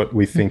summarize what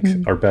we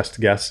think our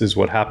best guess is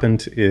what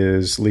happened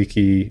is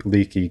leaky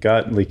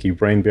gut, leaky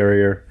brain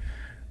barrier,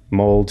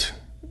 mold,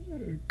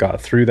 got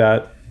through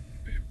that.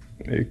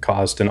 It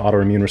caused an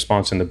autoimmune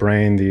response in the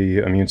brain. The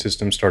immune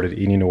system started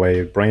eating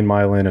away brain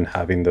myelin and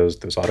having those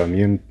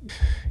autoimmune,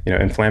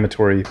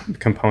 inflammatory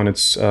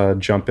components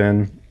jump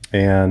in,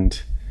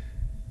 and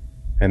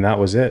that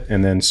was it.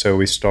 And then so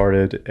we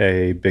started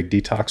a big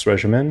detox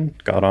regimen,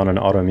 got on an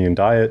autoimmune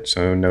diet,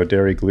 so no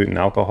dairy, gluten,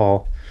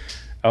 alcohol.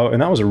 Oh,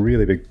 and that was a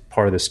really big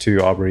part of this too,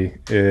 Aubrey,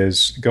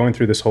 is going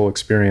through this whole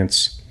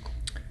experience.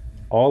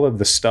 All of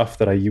the stuff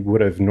that I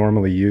would have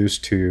normally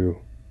used to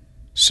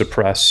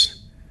suppress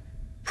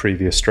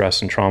previous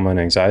stress and trauma and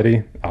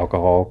anxiety,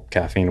 alcohol,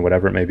 caffeine,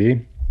 whatever it may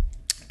be,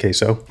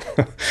 queso,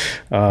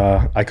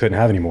 I couldn't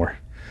have anymore.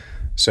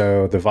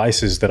 So the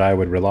vices that I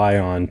would rely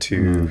on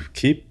to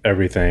keep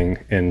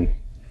everything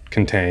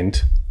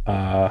contained.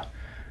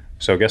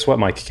 So guess what,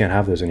 Mike? You can't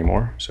have those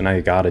anymore. So now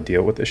you got to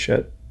deal with this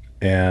shit.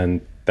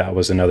 And that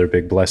was another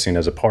big blessing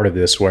as a part of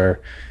this,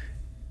 where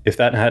if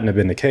that hadn't have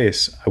been the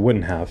case, I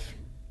would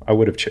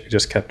have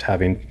just kept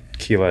having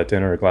tequila at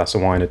dinner, a glass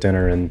of wine at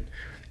dinner, and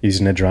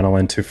using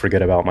adrenaline to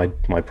forget about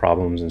my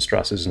problems and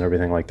stresses and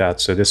everything like that.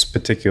 So this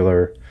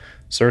particular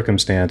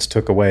circumstance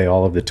took away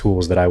all of the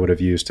tools that I would have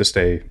used to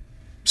stay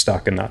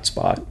stuck in that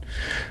spot.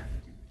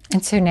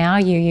 And so now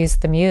you use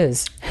the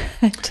Muse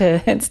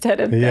instead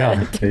of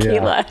the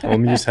tequila. Well,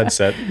 Muse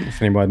headset.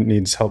 If anyone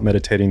needs help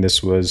meditating,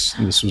 this was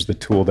the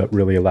tool that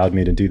really allowed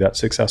me to do that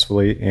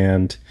successfully.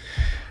 And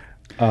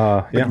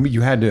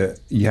you had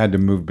to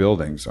move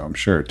buildings, I'm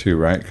sure too,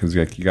 right? Because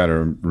you got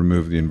to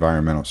remove the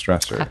environmental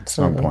stressor at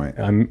some point.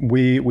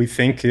 We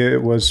think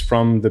it was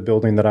from the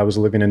building that I was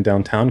living in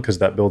downtown, because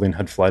that building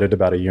had flooded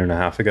about a year and a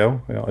half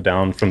ago,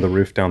 down from the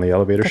roof down the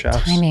elevator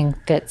shafts. Timing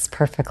fits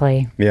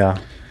perfectly. Yeah.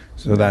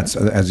 So that's,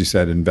 as you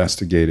said,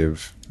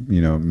 investigative,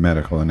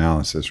 medical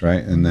analysis,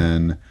 right? And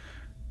then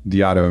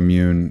the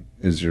autoimmune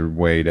is your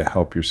way to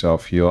help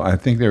yourself heal. I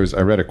think I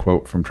read a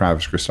quote from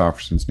Travis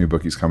Christofferson's new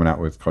book he's coming out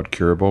with called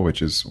Curable,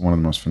 which is one of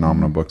the most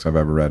phenomenal books I've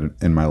ever read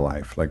in my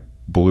life. Like,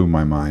 blew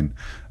my mind.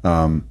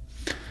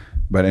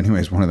 But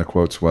anyways, one of the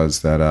quotes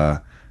was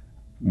that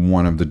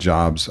one of the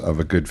jobs of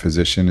a good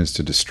physician is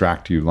to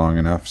distract you long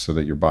enough so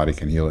that your body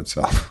can heal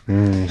itself.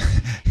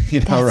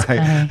 That's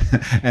right?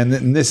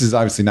 And this is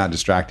obviously not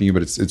distracting you,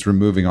 but it's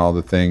removing all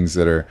the things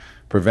that are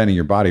preventing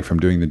your body from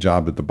doing the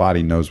job that the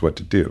body knows what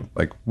to do.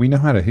 Like, we know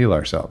how to heal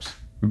ourselves.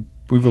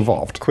 We've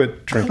evolved.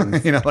 Quit drinking.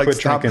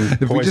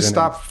 If we just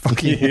stop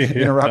fucking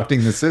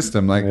interrupting the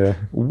system,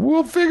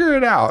 we'll figure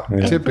it out.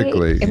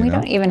 Typically, we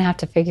don't even have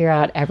to figure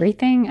out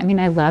everything. I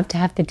mean, I love to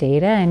have the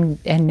data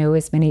and know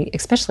as many,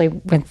 especially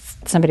with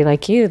somebody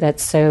like you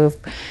that's so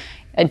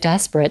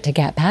desperate to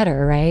get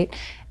better, right?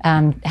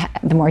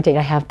 The more data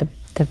I have,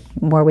 the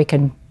more we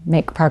can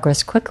make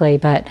progress quickly.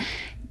 But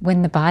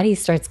when the body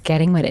starts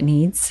getting what it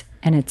needs,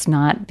 and it's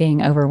not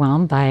being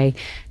overwhelmed by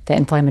the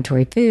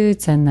inflammatory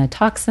foods and the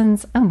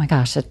toxins, oh my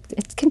gosh,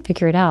 it can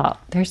figure it out.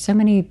 There's so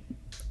many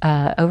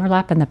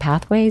overlap in the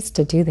pathways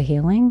to do the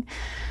healing.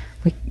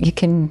 You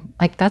can,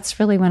 that's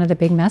really one of the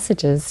big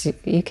messages.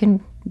 You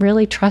can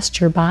really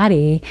trust your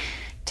body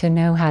to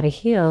know how to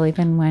heal,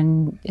 even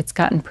when it's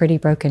gotten pretty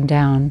broken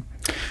down.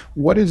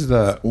 What is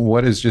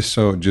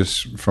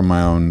just from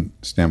my own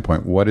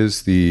standpoint, what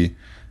is the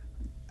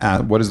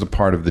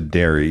part of the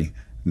dairy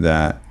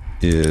that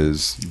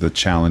is the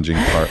challenging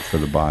part for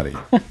the body?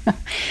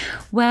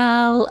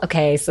 Well,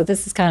 okay, so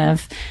this is kind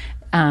of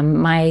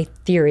my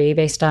theory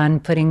based on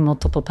putting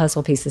multiple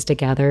puzzle pieces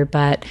together,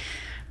 but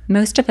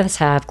most of us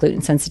have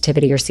gluten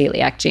sensitivity or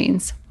celiac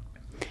genes.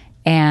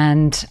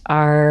 And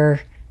our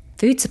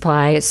food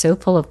supply is so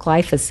full of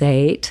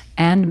glyphosate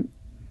and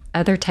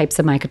other types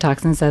of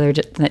mycotoxins that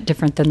are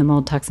different than the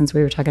mold toxins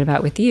we were talking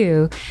about with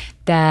you,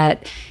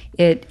 that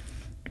it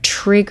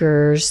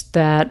triggers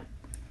that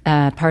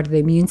part of the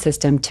immune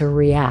system to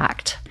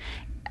react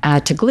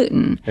to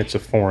gluten. It's a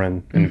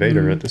foreign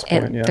invader at this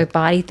point. The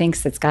body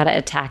thinks it's got to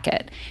attack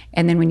it.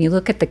 And then when you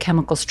look at the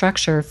chemical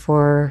structure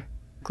for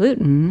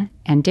gluten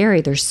and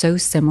dairy, they're so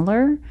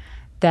similar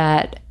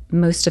that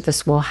most of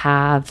us will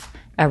have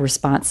a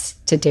response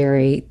to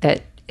dairy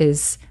that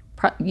is,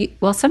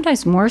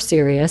 sometimes more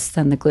serious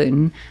than the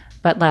gluten,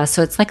 but less.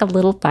 So it's like a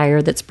little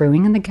fire that's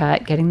brewing in the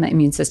gut, getting the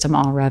immune system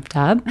all revved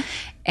up.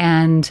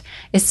 And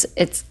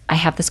I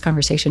have this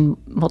conversation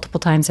multiple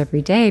times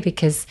every day,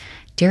 because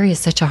dairy is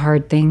such a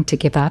hard thing to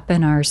give up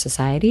in our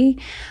society.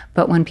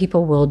 But when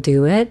people will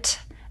do it,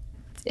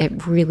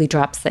 it really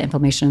drops the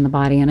inflammation in the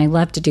body. And I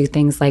love to do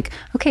things like,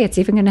 okay, it's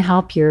even going to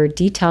help your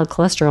detailed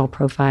cholesterol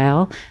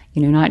profile,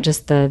 not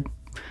just the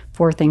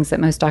 4 things that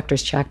most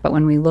doctors check, but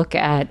when we look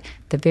at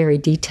the very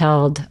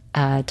detailed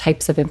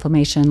types of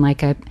inflammation,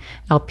 like a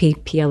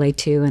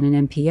LP-PLA2 and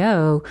an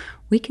MPO,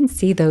 we can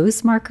see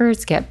those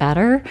markers get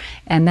better.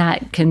 And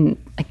that can,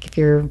 if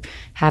you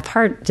have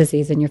heart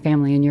disease in your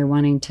family and you're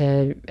wanting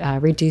to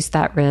reduce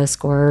that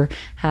risk, or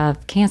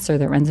have cancer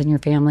that runs in your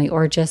family,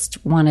 or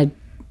just want to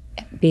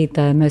be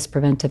the most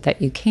preventive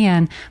that you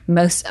can.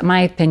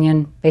 My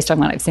opinion, based on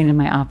what I've seen in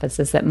my office,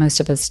 is that most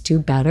of us do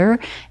better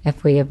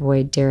if we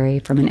avoid dairy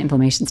from an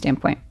inflammation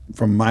standpoint.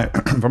 From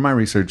my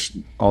research,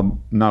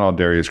 not all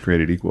dairy is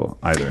created equal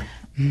either.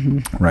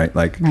 right?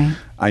 Like Right.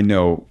 I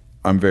know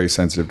I'm very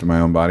sensitive to my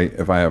own body.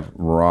 If I have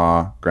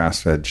raw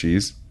grass-fed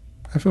cheese,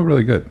 I feel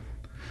really good.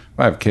 If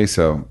I have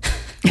queso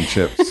and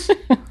chips,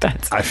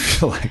 I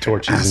feel like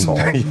Torches an asshole.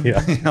 and,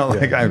 yeah. You know,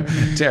 like I'm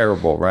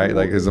terrible, right?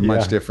 Like it's a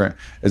much different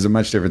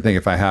thing.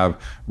 If I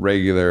have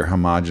regular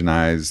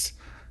homogenized,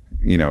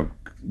 you know,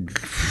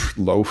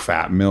 low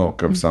fat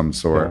milk of some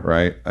sort,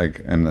 right?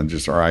 Like, and then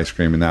just or ice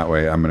cream in that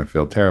way, I'm going to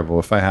feel terrible.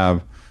 If I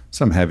have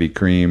some heavy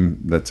cream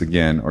that's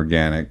again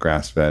organic,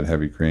 grass fed,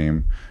 heavy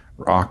cream,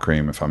 raw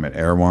cream. If I'm at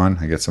Erewhon,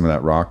 I get some of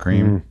that raw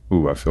cream.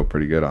 Ooh, I feel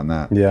pretty good on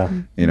that. Yeah.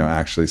 You know,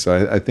 actually.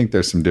 So I think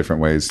there's some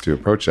different ways to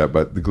approach that,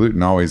 but the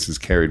gluten always is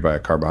carried by a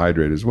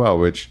carbohydrate as well,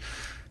 which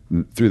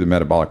through the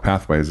metabolic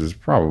pathways is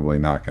probably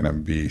not going to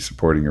be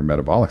supporting your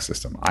metabolic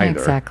system either.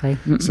 Exactly.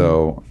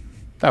 So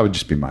that would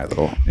just be my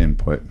little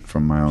input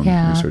from my own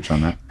research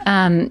on that.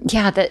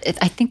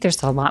 I think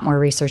there's a lot more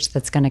research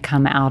that's going to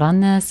come out on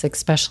this,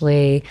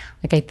 especially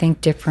like I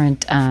think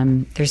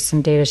there's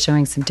some data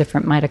showing some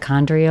different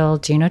mitochondrial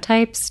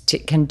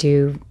genotypes can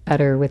do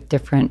better with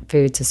different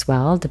foods as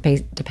well,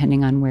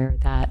 depending on where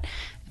that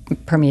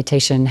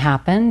permutation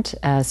happened.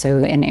 So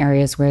in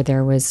areas where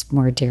there was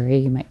more dairy,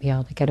 you might be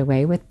able to get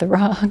away with the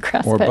raw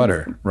grass-fed. Or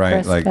butter,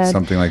 right? Like grass-fed.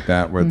 something like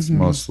that where it's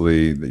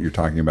mostly that you're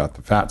talking about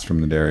the fats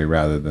from the dairy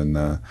rather than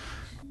the,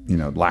 you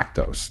know,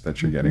 lactose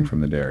that you're getting from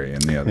the dairy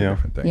and the other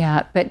different things.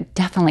 Yeah, but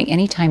definitely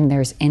anytime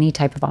there's any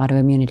type of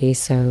autoimmunity,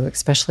 so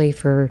especially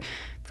for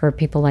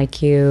people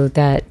like you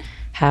that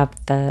have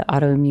the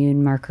autoimmune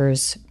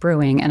markers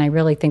brewing, and I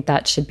really think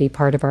that should be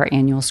part of our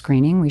annual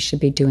screening. We should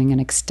be doing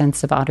an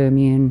extensive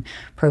autoimmune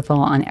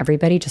profile on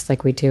everybody, just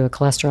like we do a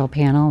cholesterol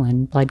panel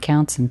and blood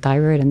counts and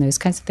thyroid and those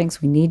kinds of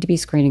things. We need to be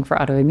screening for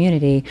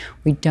autoimmunity.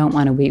 We don't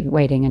want to be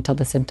waiting until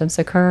the symptoms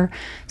occur.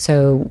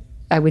 So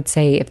I would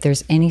say if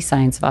there's any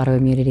signs of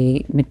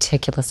autoimmunity,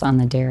 meticulous on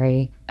the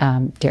dairy,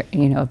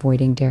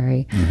 avoiding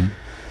dairy.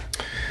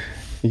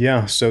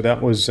 Yeah, so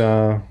that was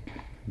the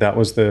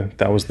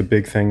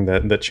big thing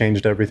that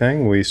changed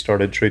everything. We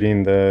started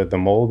treating the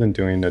mold and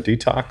doing a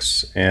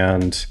detox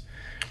and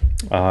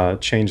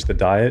changed the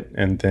diet.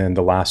 And then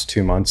the last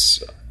 2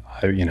 months,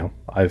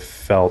 I've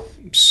felt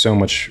so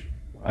much.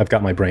 I've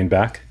got my brain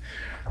back.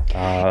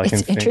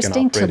 It's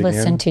interesting to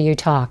listen to you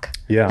talk.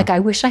 Yeah. Like I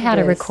wish I had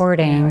a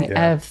recording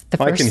of the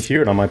first. I can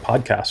hear it on my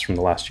podcast from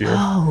the last year.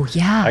 Oh,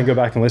 yeah. I go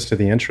back and listen to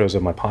the intros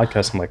of my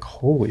podcast. I'm like,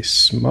 holy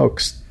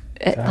smokes.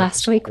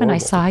 Last week when I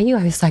saw you,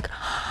 I was like,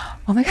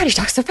 oh my God, he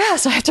talks so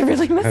fast. I have to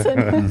really listen.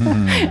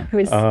 It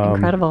was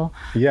incredible.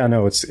 Yeah,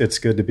 no, it's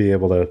good to be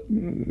able to,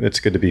 it's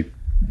good to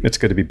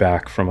be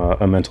back from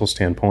a mental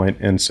standpoint.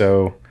 And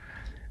so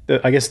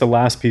I guess the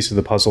last piece of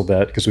the puzzle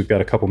because we've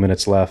got a couple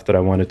minutes left that I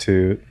wanted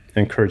to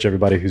encourage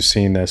everybody who's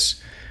seen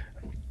this,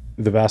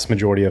 the vast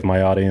majority of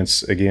my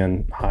audience,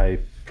 again, high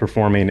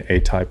performing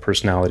A-type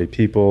personality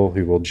people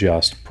who will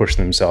just push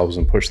themselves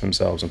and push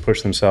themselves and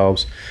push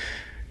themselves,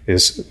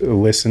 is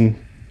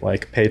listen,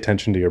 like pay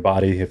attention to your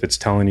body. If it's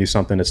telling you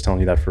something, it's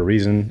telling you that for a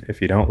reason.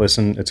 If you don't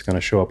listen, it's going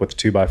to show up with a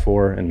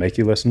 2x4 and make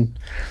you listen.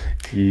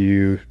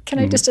 Can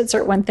I just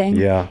insert one thing?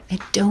 Yeah. I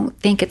don't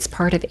think it's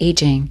part of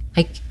aging.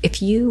 Like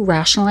if you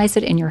rationalize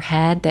it in your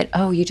head that,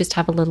 oh, you just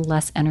have a little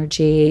less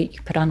energy, you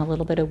put on a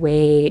little bit of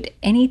weight,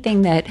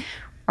 anything that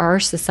our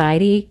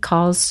society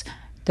calls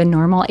the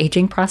normal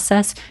aging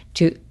process,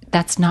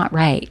 that's not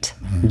right.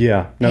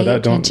 Yeah. No, pay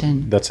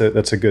attention. That's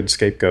a good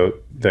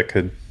scapegoat that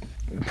could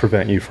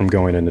prevent you from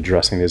going and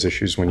addressing these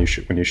issues when you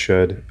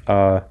should.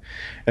 And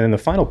then the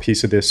final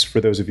piece of this, for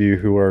those of you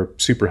who are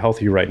super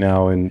healthy right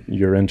now and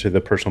you're into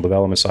the personal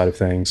development side of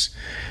things,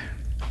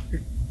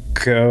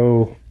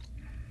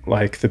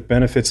 like the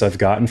benefits I've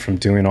gotten from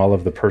doing all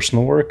of the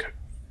personal work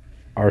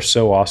are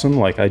so awesome.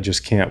 Like I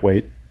just can't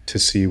wait to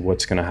see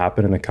what's going to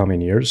happen in the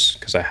coming years,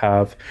 because I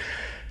have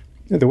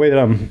the way that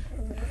I'm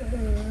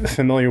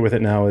familiar with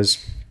it now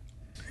is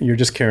you're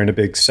just carrying a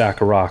big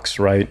sack of rocks,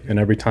 right? And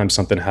every time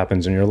something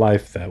happens in your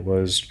life that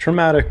was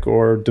traumatic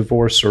or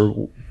divorce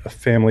or a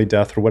family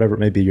death or whatever it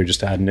may be, you're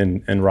just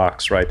adding in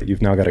rocks, right? That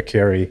you've now got to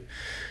carry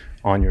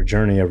on your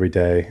journey every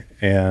day.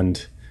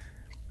 And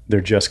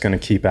they're just going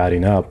to keep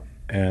adding up.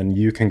 And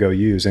you can go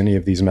use any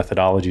of these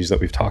methodologies that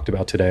we've talked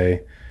about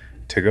today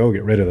to go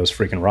get rid of those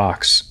freaking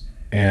rocks.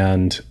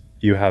 And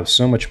you have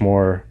so much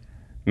more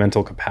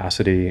mental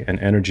capacity and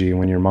energy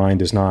when your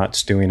mind is not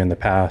stewing in the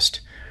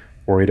past,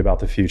 worried about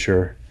the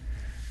future,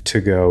 to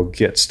go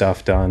get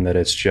stuff done that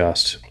it's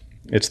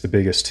the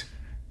biggest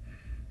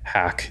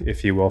hack,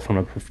 if you will, from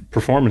a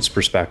performance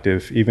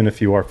perspective. Even if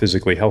you are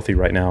physically healthy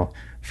right now,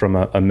 from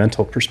a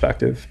mental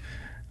perspective,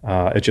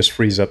 it just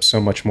frees up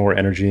so much more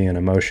energy and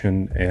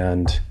emotion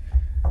and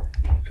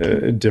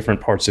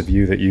different parts of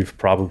you that you've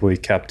probably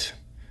kept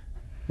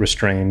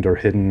restrained or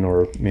hidden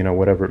or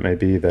whatever it may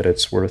be, that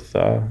it's worth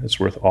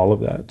all of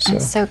that. So. I'm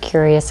so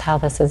curious how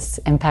this has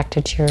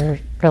impacted your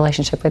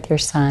relationship with your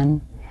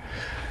son.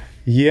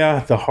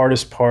 Yeah, the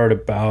hardest part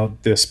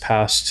about this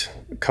past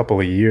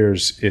couple of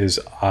years is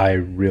I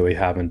really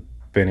haven't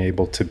been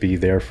able to be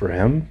there for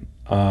him.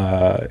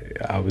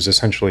 I was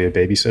essentially a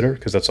babysitter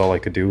because that's all I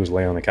could do was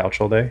lay on the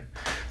couch all day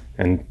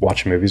and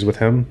watch movies with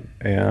him.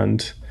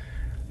 And,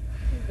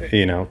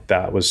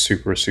 that was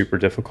super, super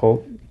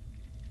difficult.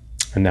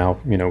 And now,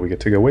 we get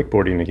to go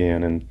wakeboarding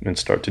again and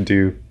start to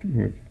do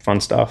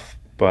fun stuff.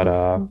 But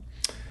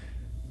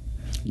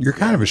you're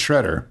kind of a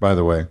shredder, by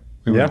the way.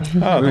 We went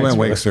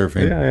wake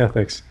surfing. Yeah,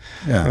 thanks.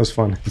 Yeah, that was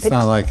fun. It's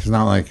not like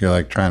you're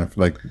like trying to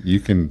like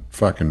you can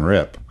fucking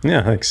rip.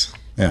 Yeah, thanks.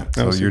 Yeah,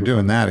 so you're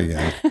doing that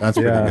again. That's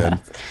pretty good.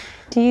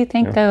 Do you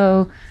think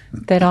though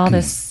that all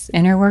this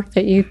inner work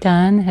that you've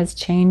done has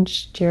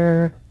changed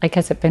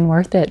has it been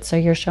worth it? So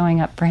you're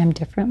showing up for him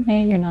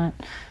differently? You're not.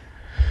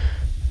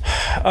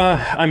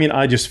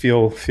 I just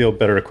feel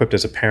better equipped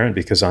as a parent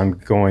because I'm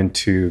going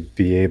to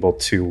be able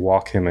to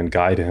walk him and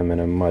guide him in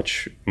a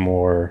much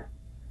more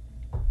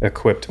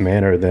equipped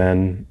manner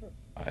than,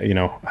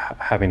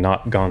 having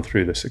not gone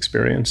through this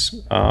experience.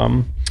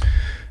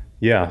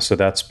 So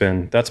that's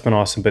been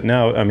awesome. But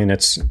now,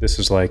 this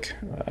is like,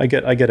 I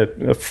get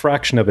a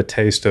fraction of a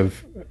taste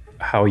of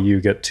how you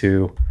get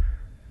to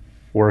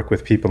work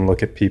with people and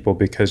look at people,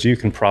 because you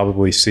can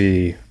probably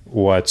see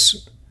what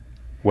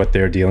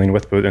they're dealing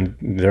with, and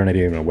they're not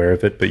even aware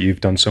of it, but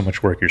you've done so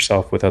much work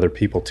yourself with other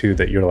people too,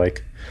 that you're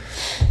like,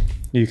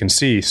 you can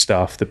see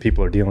stuff that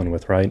people are dealing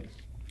with. Right.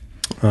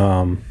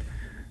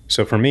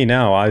 So for me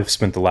now, I've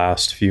spent the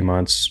last few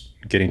months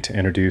getting to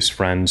introduce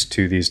friends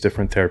to these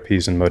different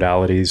therapies and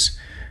modalities,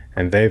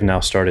 and they've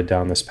now started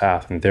down this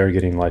path and they're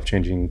getting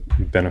life-changing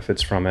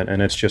benefits from it.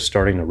 And it's just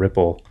starting to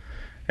ripple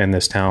in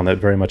this town that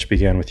very much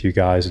began with you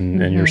guys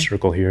and your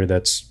circle here,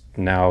 that's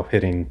now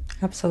hitting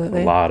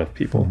Absolutely a lot of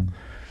people. Mm-hmm.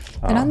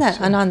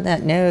 And on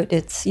that note,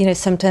 it's,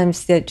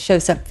 sometimes it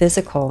shows up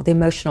physical. The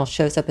emotional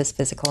shows up as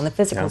physical, and the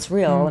physical is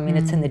real. Mm-hmm.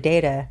 It's in the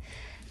data.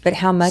 But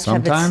how much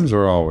sometimes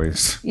or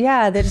always?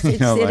 Yeah,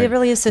 it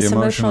really is this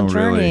emotional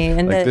journey.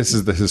 And this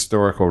is the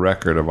historical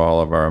record of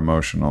all of our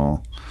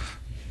emotional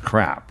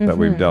crap that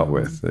we've dealt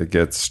with. It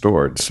gets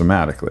stored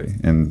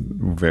somatically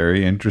in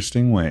very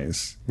interesting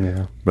ways.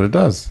 Yeah. But it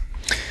does.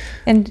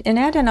 And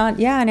adding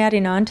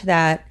on to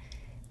that,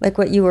 like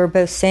what you were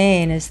both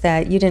saying, is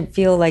that you didn't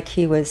feel like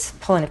he was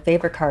pulling a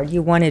favor card.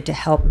 You wanted to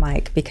help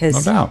Mike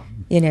because, no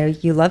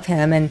doubt. You love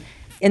him. And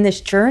in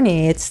this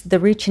journey, it's the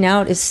reaching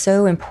out is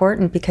so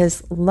important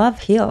because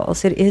love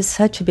heals. It is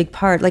such a big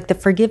part. Like the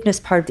forgiveness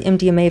part of the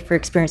MDMA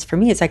experience for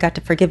me is I got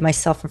to forgive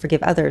myself and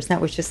forgive others. And that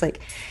was just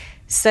like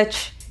I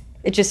felt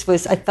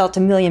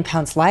 1,000,000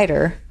 pounds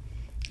lighter.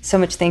 So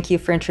much thank you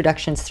for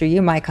introductions through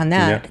you, Mike, on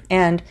that.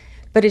 Yeah.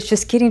 But it's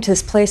just getting to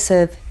this place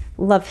of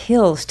love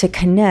heals, to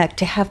connect,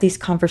 to have these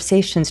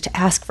conversations, to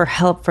ask for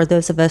help for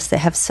those of us that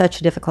have such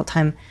a difficult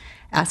time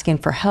asking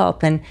for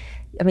help. And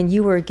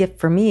you were a gift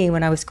for me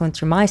when I was going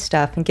through my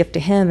stuff, and gift to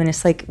him. And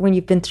it's like when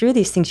you've been through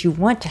these things, you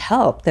want to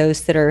help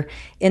those that are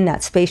in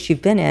that space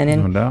you've been in.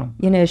 And, no doubt.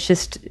 It's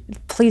just,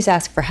 please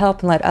ask for help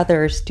and let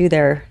others do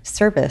their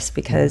service,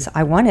 because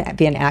I want to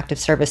be an active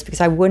service,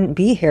 because I wouldn't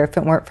be here if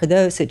it weren't for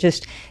those that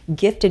just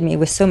gifted me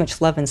with so much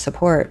love and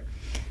support.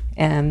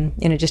 And,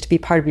 just to be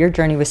part of your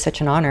journey was such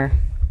an honor.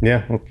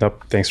 Yeah. Well,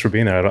 thanks for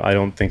being there. I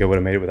don't think I would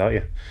have made it without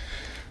you.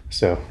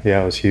 So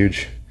yeah, it was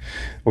huge.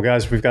 Well,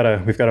 guys, we've got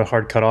a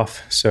hard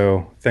cutoff.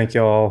 So thank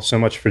y'all so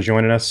much for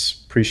joining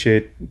us.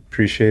 Appreciate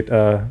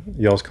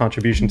y'all's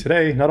contribution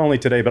today. Not only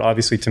today, but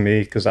obviously to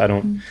me, because I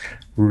don't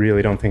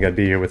think I'd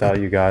be here without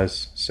you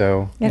guys.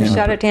 So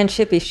shout out to Ann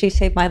Shippey. She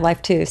saved my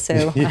life too.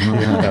 So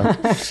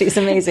she's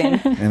amazing.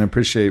 And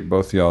appreciate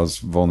both y'all's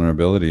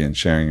vulnerability and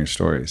sharing your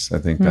stories. I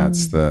think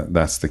that's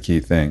the key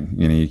thing.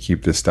 You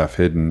keep this stuff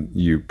hidden,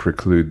 you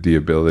preclude the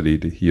ability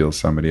to heal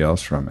somebody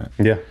else from it.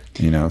 Yeah.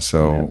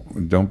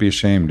 Don't be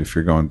ashamed if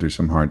you're going through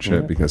some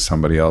hardship, because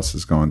somebody else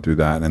is going through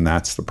that. And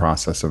that's the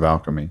process of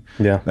alchemy.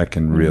 Yeah. That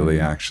can really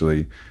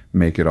actually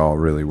make it all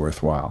really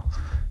worthwhile.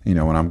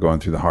 When I'm going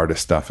through the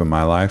hardest stuff in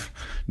my life,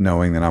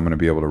 knowing that I'm going to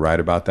be able to write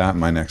about that in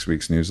my next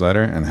week's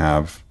newsletter and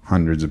have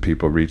hundreds of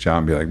people reach out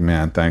and be like,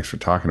 man, thanks for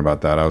talking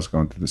about that. I was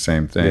going through the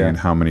same thing. Yeah. And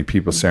how many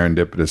people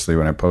serendipitously,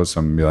 when I post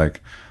something, be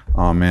like,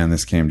 oh man,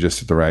 this came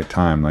just at the right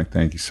time. Like,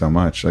 thank you so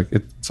much. Like,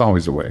 it's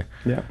always a way.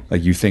 Yeah.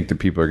 Like, you think that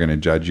people are going to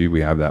judge you. We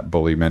have that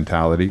bully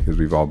mentality because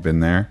we've all been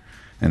there,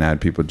 and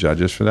had people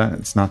judge us for that.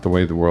 It's not the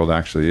way the world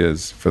actually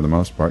is for the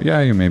most part.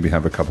 Yeah, you maybe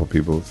have a couple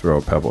people throw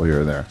a pebble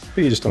here or there.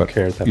 But you just don't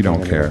care. You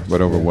don't care.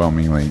 But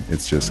overwhelmingly,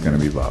 it's just going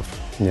to be love.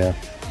 Yeah.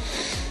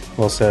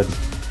 Well said.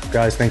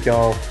 Guys, thank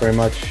y'all very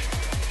much,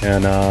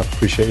 and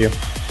appreciate you.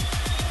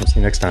 We'll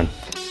see you next time.